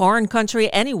 a foreign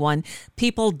country, anyone.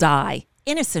 People die.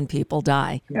 Innocent people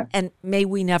die. Yeah. And may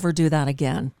we never do that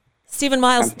again. Stephen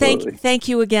Miles, thank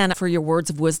you again for your words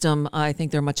of wisdom. I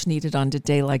think they're much needed on a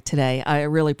day like today. I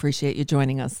really appreciate you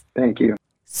joining us. Thank you.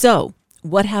 So,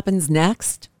 what happens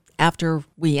next? After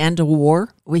we end a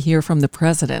war, we hear from the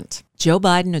president. Joe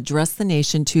Biden addressed the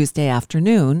nation Tuesday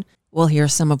afternoon. We'll hear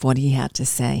some of what he had to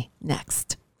say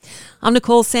next. I'm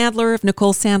Nicole Sandler of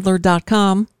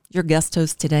NicoleSandler.com, your guest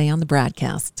host today on the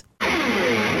Bradcast.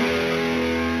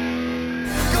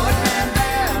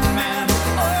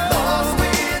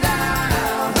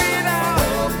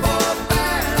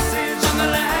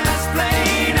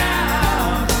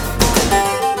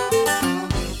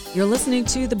 You're listening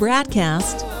to the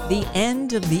Bradcast, the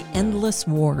end of the Endless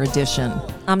War edition.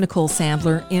 I'm Nicole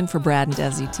Sandler, in for Brad and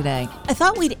Desi today. I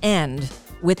thought we'd end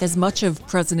with as much of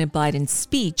President Biden's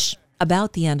speech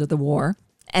about the end of the war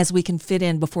as we can fit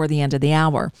in before the end of the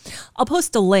hour. I'll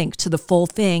post a link to the full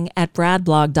thing at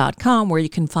bradblog.com, where you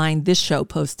can find this show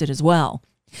posted as well.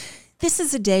 This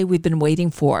is a day we've been waiting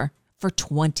for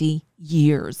 20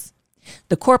 years.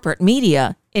 The corporate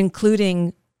media,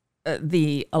 including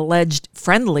the alleged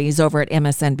friendlies over at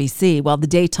MSNBC, the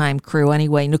daytime crew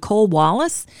anyway, Nicole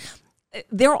Wallace,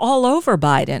 they're all over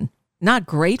Biden, not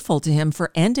grateful to him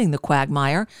for ending the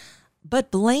quagmire,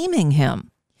 but blaming him.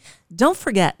 Don't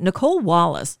forget, Nicole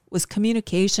Wallace was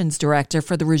communications director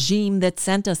for the regime that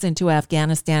sent us into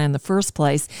Afghanistan in the first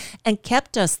place and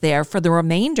kept us there for the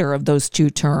remainder of those 2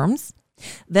 terms.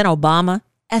 Then Obama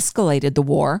escalated the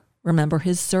war. Remember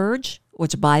his surge,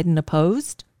 which Biden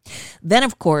opposed? Then,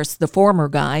 of course, the former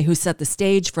guy who set the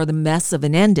stage for the mess of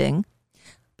an ending,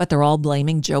 but they're all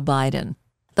blaming Joe Biden.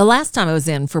 The last time I was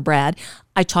in for Brad,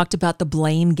 I talked about the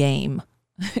blame game.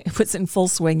 It was in full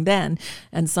swing then,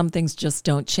 and some things just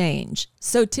don't change.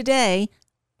 So today,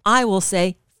 I will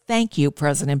say thank you,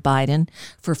 President Biden,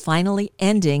 for finally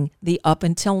ending the up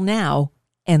until now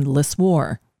endless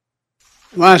war.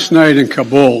 Last night in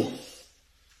Kabul,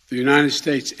 the United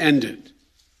States ended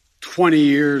 20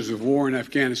 years of war in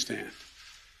Afghanistan,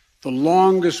 the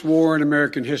longest war in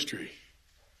American history.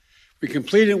 We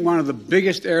completed one of the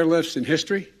biggest airlifts in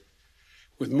history,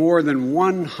 with more than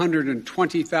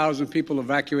 120,000 people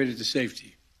evacuated to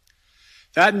safety.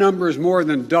 That number is more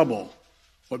than double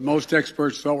what most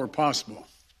experts thought were possible.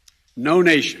 No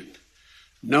nation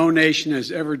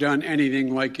has ever done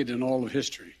anything like it in all of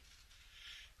history.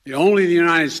 Only the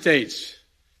United States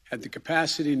had the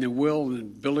capacity and the will and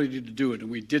ability to do it, and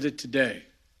we did it today.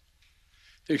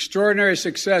 The extraordinary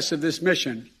success of this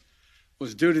mission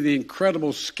was due to the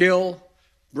incredible skill,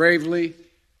 bravery,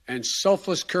 and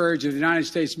selfless courage of the United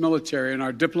States military and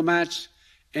our diplomats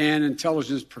and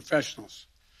intelligence professionals.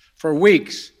 For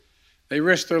weeks, they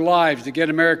risked their lives to get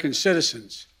American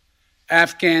citizens,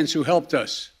 Afghans who helped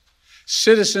us,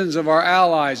 citizens of our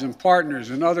allies and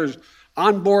partners and others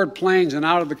on board planes and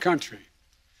out of the country.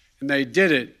 And they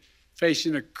did it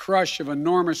facing a crush of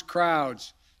enormous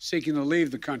crowds seeking to leave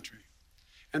the country.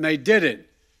 And they did it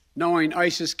knowing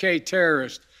ISIS-K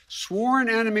terrorists, sworn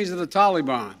enemies of the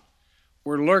Taliban,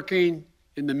 were lurking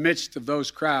in the midst of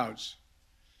those crowds.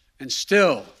 And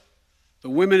still, the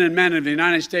women and men of the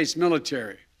United States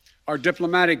military, our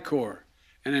diplomatic corps,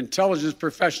 and intelligence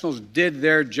professionals did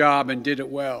their job and did it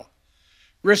well,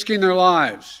 risking their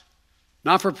lives,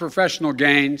 not for professional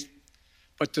gains,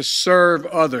 but to serve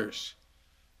others,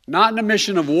 not in a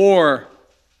mission of war,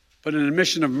 but in a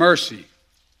mission of mercy.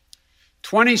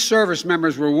 20 service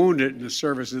members were wounded in the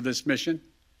service of this mission.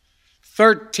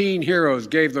 13 heroes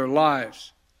gave their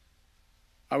lives.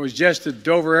 I was just at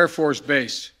Dover Air Force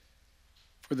Base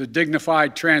for the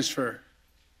dignified transfer.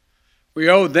 We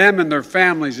owe them and their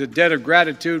families a debt of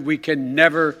gratitude we can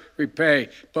never repay,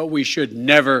 but we should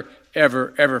never,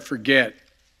 ever, ever forget.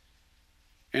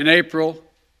 In April,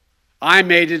 I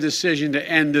made a decision to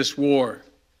end this war.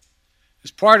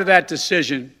 As part of that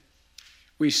decision,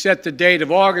 we set the date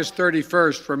of August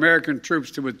 31st for American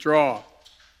troops to withdraw.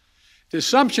 The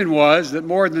assumption was that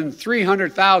more than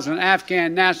 300,000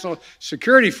 Afghan national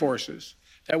security forces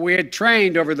that we had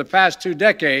trained over the past 2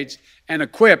 decades and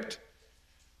equipped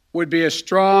would be a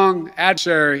strong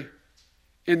adversary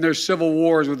in their civil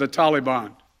wars with the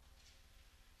Taliban.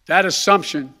 That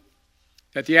assumption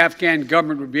that the Afghan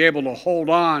government would be able to hold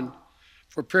on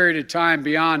for a period of time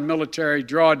beyond military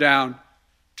drawdown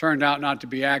turned out not to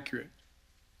be accurate.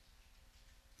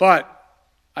 But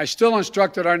I still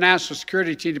instructed our national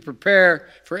security team to prepare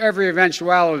for every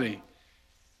eventuality,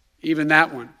 even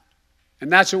that one.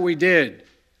 And that's what we did.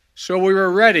 So we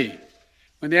were ready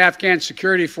when the Afghan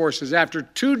security forces, after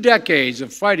 2 decades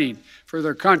of fighting for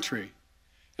their country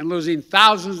and losing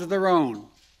thousands of their own,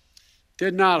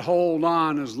 did not hold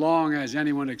on as long as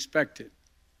anyone expected.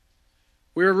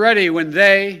 We were ready when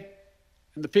they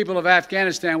and the people of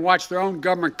Afghanistan watched their own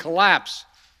government collapse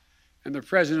and the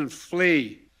president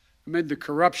flee amid the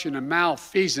corruption and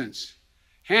malfeasance,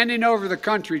 handing over the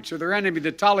country to their enemy,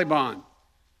 the Taliban,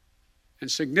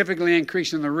 and significantly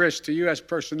increasing the risk to U.S.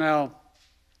 personnel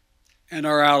and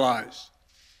our allies.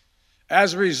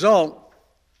 As a result,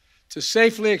 to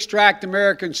safely extract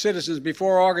American citizens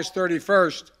before August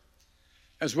 31st,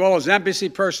 as well as embassy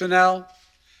personnel,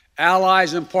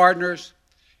 allies and partners,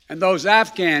 and those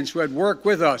Afghans who had worked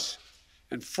with us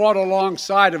and fought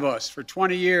alongside of us for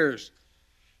 20 years,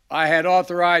 I had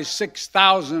authorized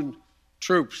 6,000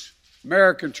 troops,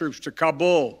 American troops, to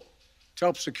Kabul to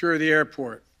help secure the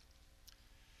airport.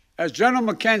 As General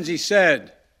McKenzie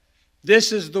said,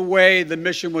 this is the way the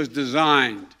mission was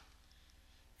designed.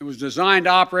 It was designed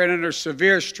to operate under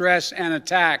severe stress and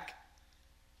attack,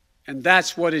 and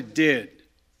that's what it did.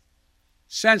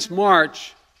 Since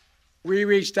March, we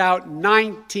reached out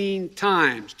 19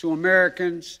 times to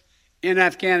Americans in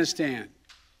Afghanistan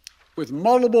with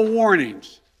multiple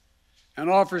warnings and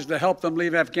offers to help them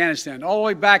leave Afghanistan, all the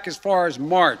way back as far as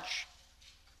March.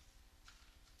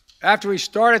 After we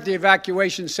started the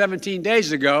evacuation 17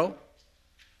 days ago,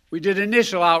 we did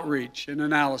initial outreach and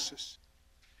analysis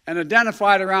and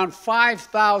identified around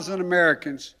 5,000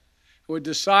 Americans who had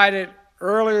decided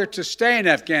earlier to stay in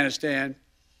Afghanistan,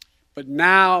 but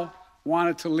now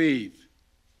wanted to leave.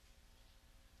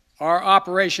 Our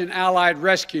Operation Allied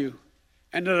Rescue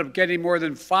ended up getting more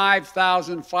than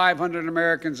 5,500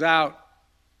 Americans out.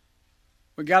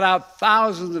 We got out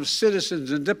thousands of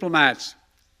citizens and diplomats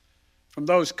from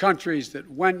those countries that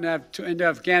went into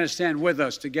Afghanistan with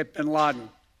us to get bin Laden.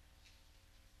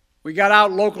 We got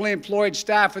out locally employed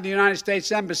staff of the United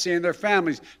States Embassy and their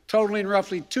families, totaling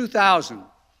roughly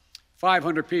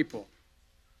 2,500 people.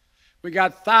 We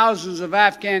got thousands of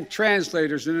Afghan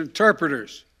translators and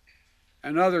interpreters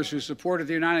and others who supported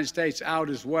the United States out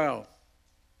as well.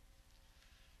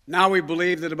 Now we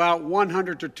believe that about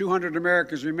 100 to 200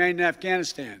 Americans remain in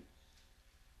Afghanistan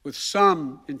with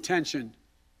some intention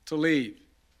to leave.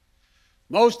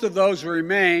 Most of those who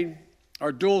remain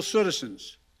are dual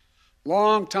citizens,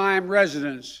 longtime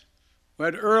residents who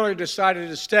had earlier decided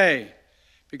to stay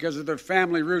because of their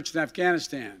family roots in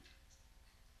Afghanistan.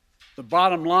 The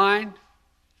bottom line,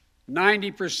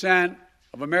 90%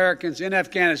 of Americans in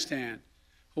Afghanistan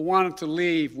who wanted to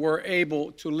leave were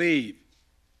able to leave.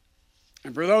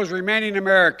 And for those remaining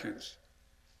Americans,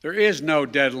 there is no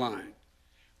deadline.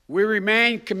 We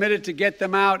remain committed to get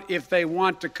them out if they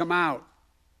want to come out.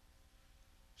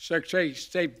 Secretary of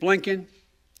State Blinken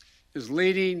is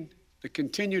leading the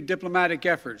continued diplomatic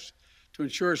efforts to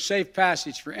ensure safe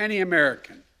passage for any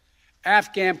American,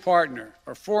 Afghan partner,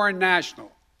 or foreign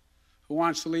national who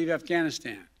wants to leave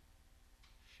Afghanistan.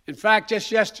 In fact,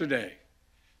 just yesterday,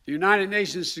 the United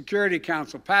Nations Security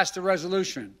Council passed a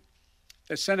resolution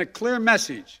that sent a clear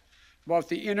message about what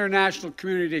the international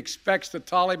community expects the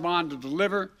Taliban to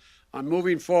deliver on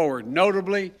moving forward,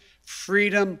 notably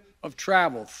freedom of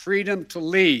travel, freedom to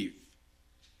leave.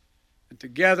 And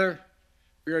together,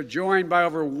 we are joined by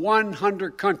over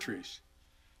 100 countries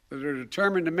that are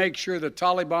determined to make sure the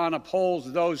Taliban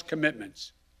upholds those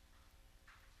commitments.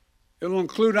 It will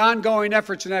include ongoing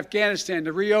efforts in Afghanistan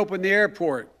to reopen the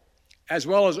airport, as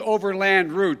well as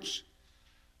overland routes,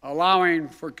 allowing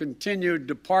for continued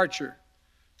departure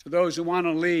to those who want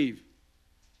to leave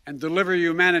and deliver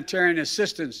humanitarian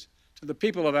assistance to the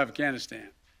people of Afghanistan.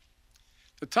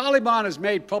 The Taliban has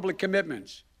made public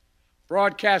commitments,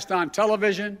 broadcast on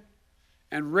television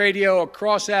and radio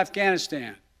across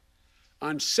Afghanistan,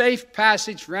 on safe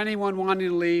passage for anyone wanting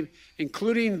to leave,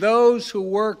 including those who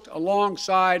worked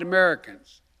alongside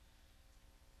Americans.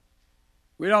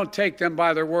 We don't take them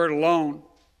by their word alone,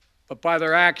 but by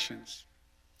their actions.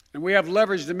 And we have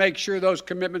leverage to make sure those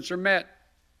commitments are met.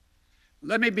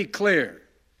 Let me be clear.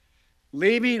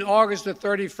 Leaving August the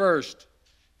 31st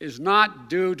is not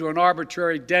due to an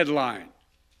arbitrary deadline.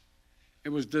 It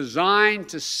was designed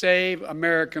to save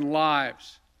American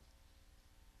lives.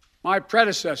 My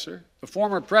predecessor, the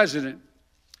former president,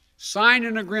 signed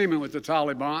an agreement with the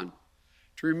Taliban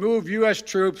to remove U.S.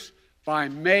 troops by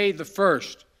May the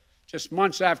 1st, just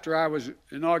months after I was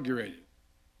inaugurated.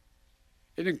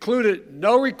 It included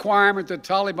no requirement that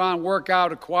the Taliban work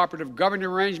out a cooperative governing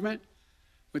arrangement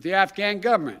with the Afghan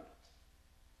government,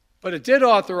 but it did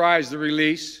authorize the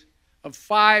release of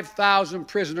 5,000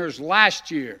 prisoners last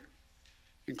year,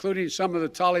 including some of the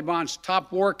Taliban's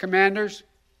top war commanders,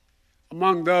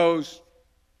 among those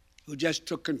who just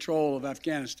took control of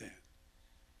Afghanistan.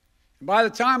 And by the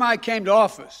time I came to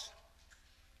office,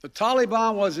 the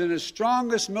Taliban was in its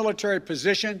strongest military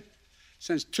position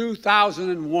since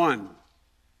 2001,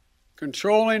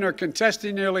 controlling or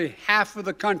contesting nearly half of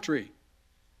the country.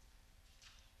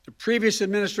 The previous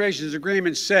administration's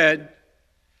agreement said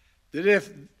that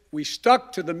if we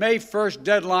stuck to the May 1st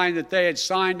deadline that they had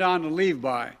signed on to leave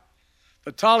by,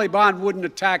 the Taliban wouldn't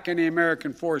attack any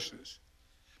American forces.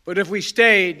 But if we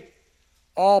stayed,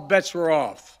 all bets were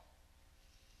off.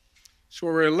 So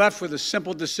we were left with a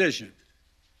simple decision.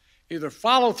 Either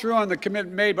follow through on the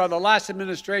commitment made by the last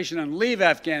administration and leave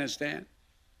Afghanistan,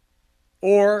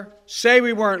 or say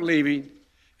we weren't leaving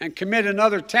and commit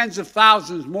another tens of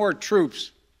thousands more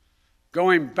troops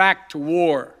going back to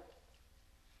war.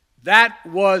 That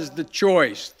was the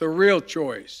choice, the real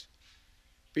choice,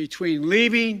 between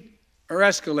leaving or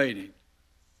escalating.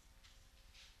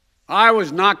 I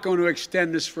was not going to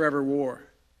extend this forever war,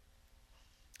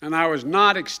 and I was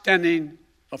not extending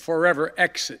a forever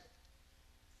exit.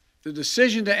 The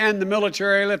decision to end the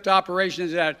military airlift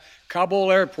operations at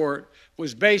Kabul airport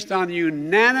was based on the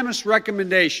unanimous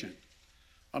recommendation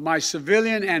of my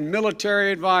civilian and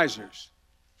military advisors,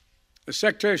 the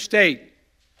Secretary of State,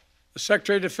 the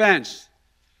Secretary of Defense,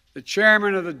 the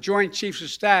Chairman of the Joint Chiefs of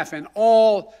Staff, and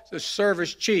all the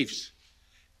service chiefs,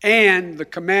 and the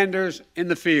commanders in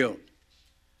the field.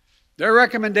 Their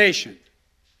recommendation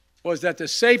was that the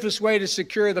safest way to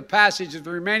secure the passage of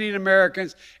the remaining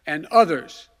Americans and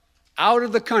others out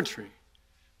of the country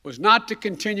was not to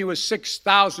continue with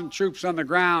 6,000 troops on the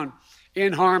ground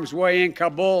in harm's way in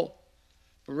Kabul,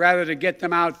 but rather to get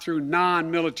them out through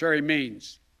non-military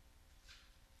means.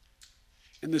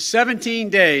 In the 17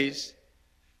 days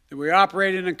that we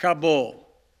operated in Kabul,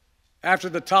 after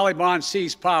the Taliban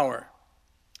seized power,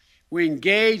 we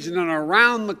engaged in an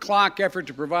around-the-clock effort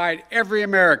to provide every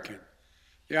American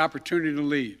the opportunity to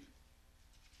leave.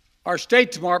 Our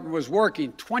State Department was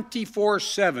working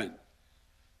 24/7,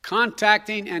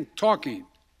 contacting and talking,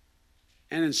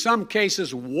 and in some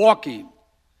cases walking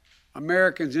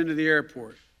Americans into the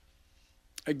airport.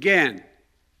 Again,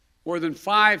 more than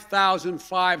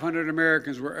 5,500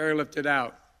 Americans were airlifted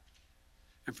out.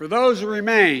 And for those who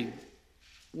remain,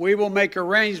 we will make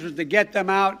arrangements to get them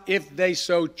out if they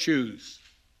so choose.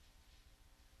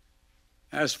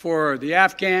 As for the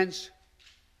Afghans,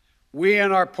 we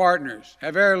and our partners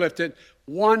have airlifted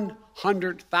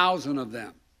 100,000 of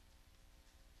them.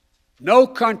 No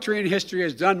country in history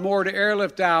has done more to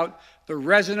airlift out the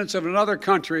residents of another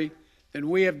country than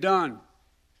we have done.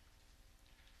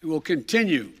 We will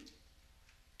continue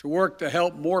to work to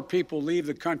help more people leave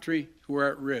the country who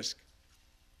are at risk.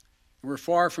 We're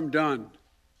far from done.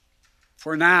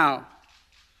 For now,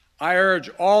 I urge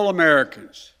all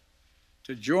Americans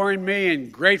to join me in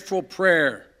grateful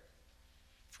prayer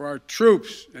for our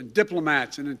troops and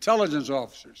diplomats and intelligence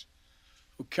officers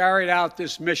who carried out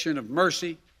this mission of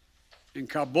mercy in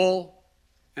Kabul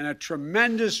and a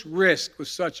tremendous risk with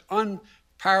such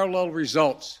unparalleled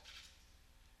results.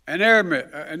 An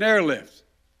airlift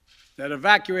that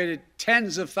evacuated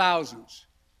tens of thousands,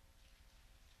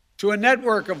 to a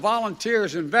network of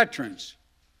volunteers and veterans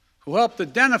who helped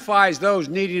identify those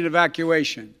needing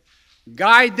evacuation,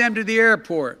 guide them to the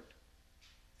airport,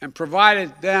 and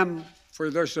provided them for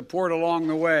their support along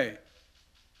the way.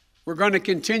 We're going to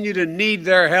continue to need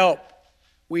their help.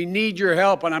 We need your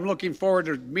help, and I'm looking forward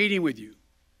to meeting with you.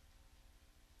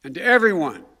 And to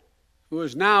everyone who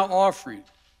is now offering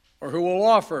or who will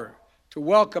offer to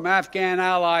welcome Afghan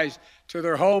allies to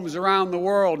their homes around the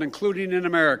world, including in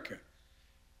America,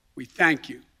 we thank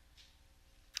you.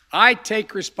 I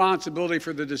take responsibility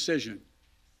for the decision.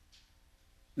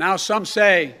 Now some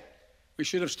say we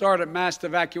should have started mass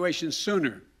evacuation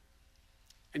sooner.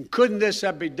 And couldn't this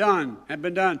have been done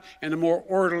in a more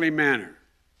orderly manner?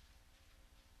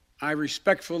 I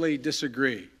respectfully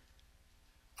disagree.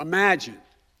 Imagine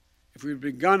if we'd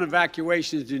begun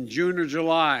evacuations in June or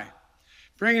July,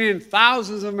 bringing in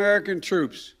thousands of American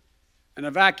troops and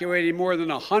evacuating more than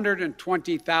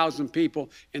 120,000 people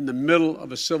in the middle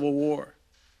of a civil war.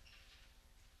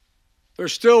 There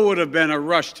still would have been a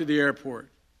rush to the airport,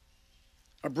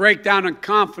 a breakdown in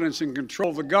confidence and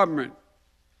control of the government,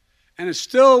 and it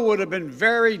still would have been a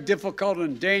very difficult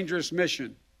and dangerous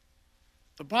mission.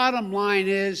 The bottom line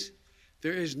is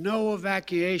there is no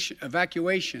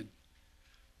evacuation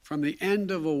from the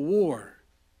end of a war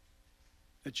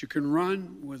that you can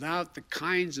run without the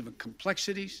kinds of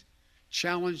complexities,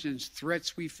 challenges, and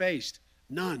threats we faced.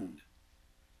 None.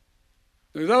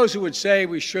 There are those who would say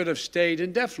we should have stayed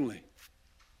indefinitely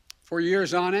for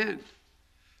years on end.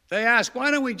 They ask,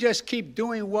 why don't we just keep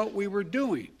doing what we were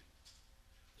doing?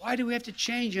 Why do we have to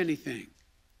change anything?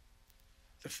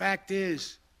 The fact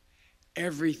is,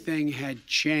 everything had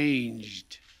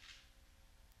changed.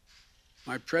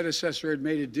 My predecessor had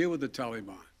made a deal with the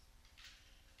Taliban.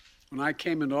 When I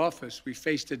came into office, we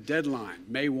faced a deadline,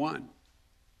 May 1.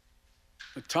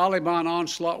 The Taliban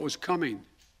onslaught was coming.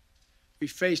 We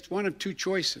faced one of two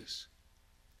choices: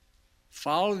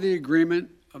 follow the agreement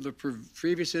of the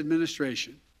previous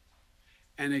administration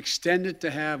and extend to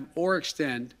have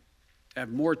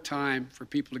more time for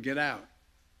people to get out,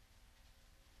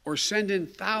 or send in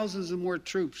thousands of more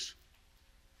troops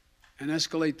and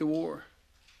escalate the war.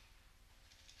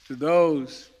 To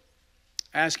those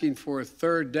asking for a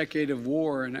third decade of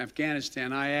war in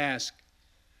Afghanistan, I ask,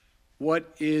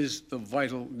 what is the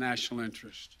vital national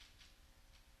interest?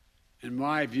 In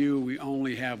my view, we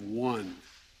only have one: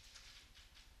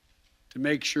 to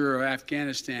make sure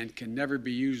Afghanistan can never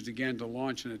be used again to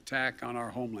launch an attack on our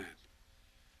homeland.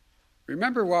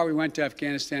 Remember why we went to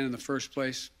Afghanistan in the first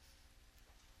place?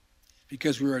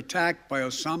 Because we were attacked by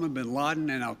Osama bin Laden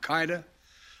and Al-Qaeda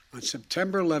on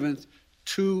September 11th,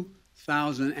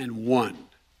 2001.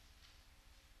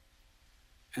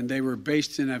 And they were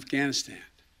based in Afghanistan.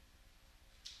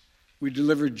 We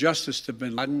delivered justice to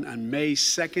bin Laden on May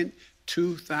 2nd,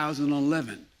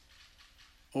 2011,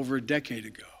 over a decade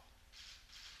ago.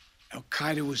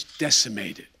 Al-Qaeda was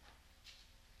decimated.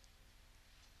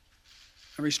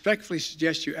 I respectfully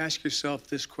suggest you ask yourself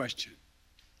this question.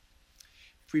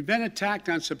 If we'd been attacked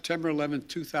on September 11,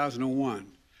 2001,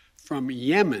 from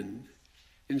Yemen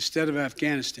instead of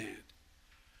Afghanistan,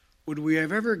 would we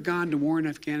have ever gone to war in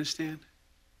Afghanistan?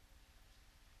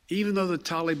 Even though the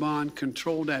Taliban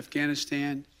controlled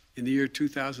Afghanistan in the year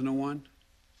 2001?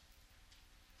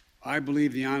 I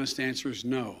believe the honest answer is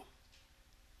no.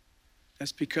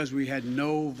 That's because we had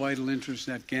no vital interest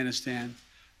in Afghanistan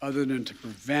other than to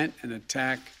prevent an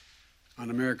attack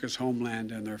on America's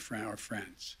homeland and our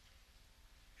friends.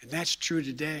 And that's true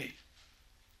today.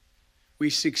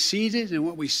 We succeeded in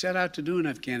what we set out to do in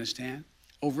Afghanistan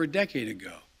over a decade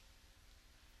ago.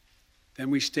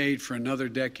 Then we stayed for another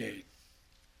decade.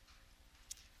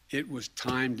 It was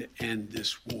time to end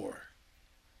this war.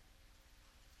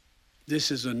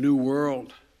 This is a new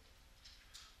world.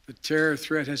 The terror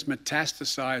threat has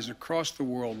metastasized across the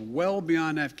world, well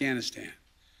beyond Afghanistan.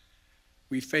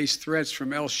 We face threats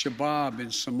from al-Shabaab in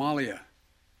Somalia,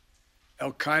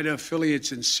 al-Qaeda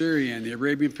affiliates in Syria and the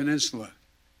Arabian Peninsula,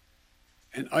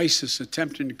 and ISIS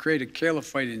attempting to create a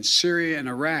caliphate in Syria and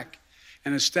Iraq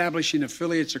and establishing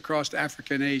affiliates across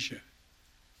Africa and Asia.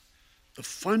 The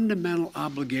fundamental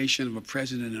obligation of a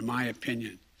president, in my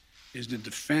opinion, is to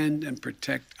defend and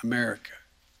protect America.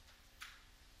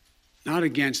 Not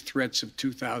against threats of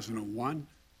 2001,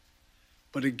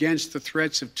 but against the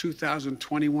threats of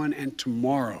 2021 and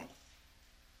tomorrow.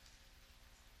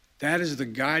 That is the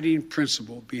guiding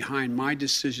principle behind my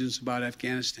decisions about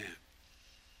Afghanistan.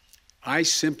 I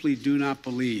simply do not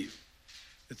believe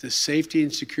that the safety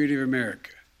and security of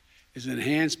America is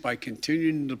enhanced by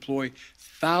continuing to deploy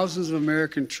thousands of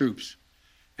American troops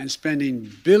and spending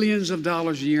billions of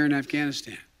dollars a year in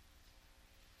Afghanistan.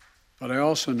 But I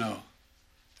also know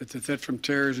that the threat from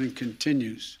terrorism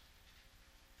continues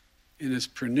in its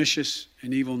pernicious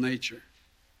and evil nature.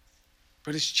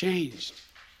 But it's changed,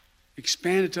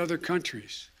 expanded to other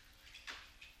countries.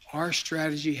 Our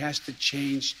strategy has to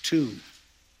change too.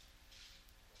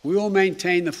 We will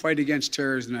maintain the fight against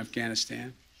terrorism in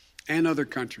Afghanistan and other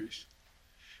countries.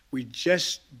 We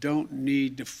just don't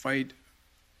need to fight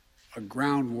a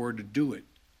ground war to do it.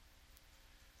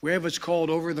 We have what's called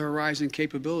over-the-horizon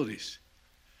capabilities,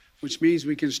 which means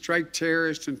we can strike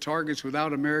terrorists and targets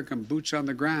without American boots on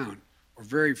the ground, or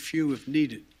very few if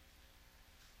needed.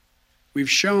 We've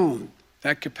shown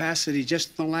that capacity just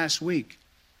in the last week.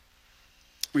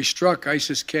 We struck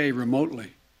ISIS-K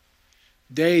remotely,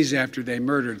 days after they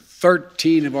murdered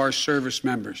 13 of our service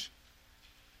members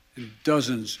and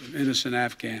dozens of innocent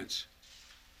Afghans.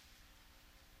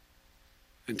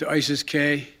 And to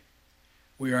ISIS-K,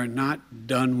 we are not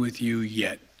done with you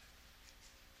yet.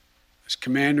 As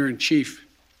Commander-in-Chief,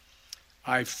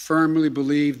 I firmly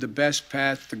believe the best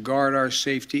path to guard our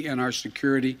safety and our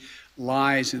security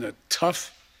lies in a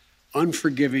tough,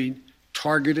 unforgiving,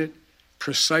 targeted,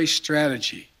 precise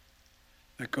strategy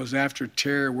that goes after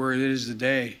terror where it is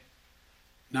today,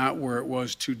 not where it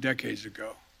was 2 decades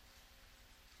ago.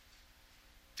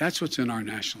 That's what's in our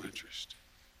national interest.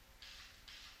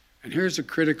 And here's a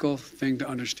critical thing to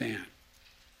understand.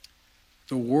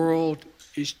 The world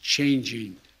is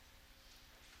changing.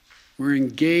 We're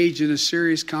engaged in a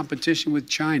serious competition with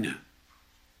China.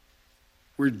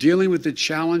 We're dealing with the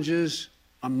challenges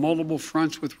on multiple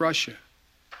fronts with Russia.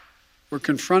 We're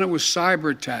confronted with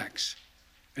cyber attacks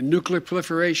and nuclear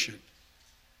proliferation.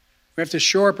 We have to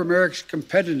shore up America's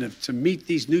competitiveness to meet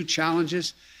these new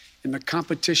challenges in the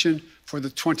competition for the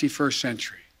 21st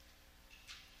century.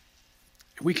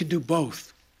 And we can do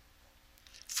both.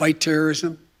 Fight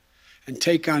terrorism and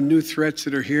take on new threats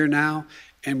that are here now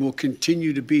and will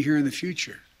continue to be here in the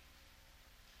future.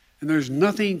 And there's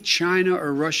nothing China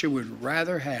or Russia would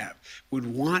rather have,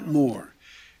 would want more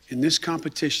in this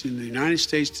competition in the United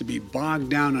States to be bogged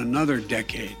down another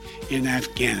decade in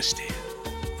Afghanistan.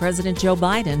 President Joe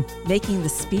Biden making the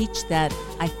speech that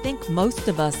I think most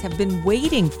of us have been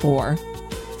waiting for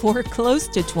close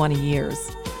to 20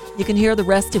 years. You can hear the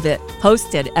rest of it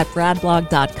posted at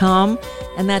bradblog.com.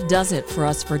 And that does it for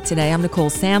us for today. I'm Nicole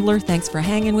Sandler. Thanks for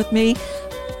hanging with me.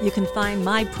 You can find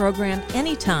my program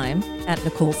anytime at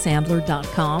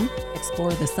NicoleSandler.com.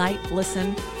 Explore the site,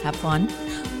 listen, have fun.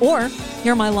 Or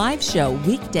hear my live show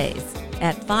weekdays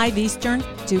at 5 Eastern,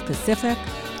 2 Pacific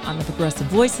on the Progressive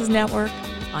Voices Network,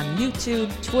 on YouTube,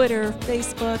 Twitter,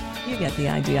 Facebook. You get the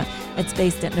idea. It's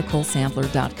based at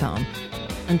NicoleSandler.com.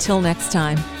 Until next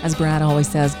time, as Brad always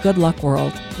says, good luck,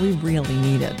 world. We really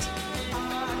need it.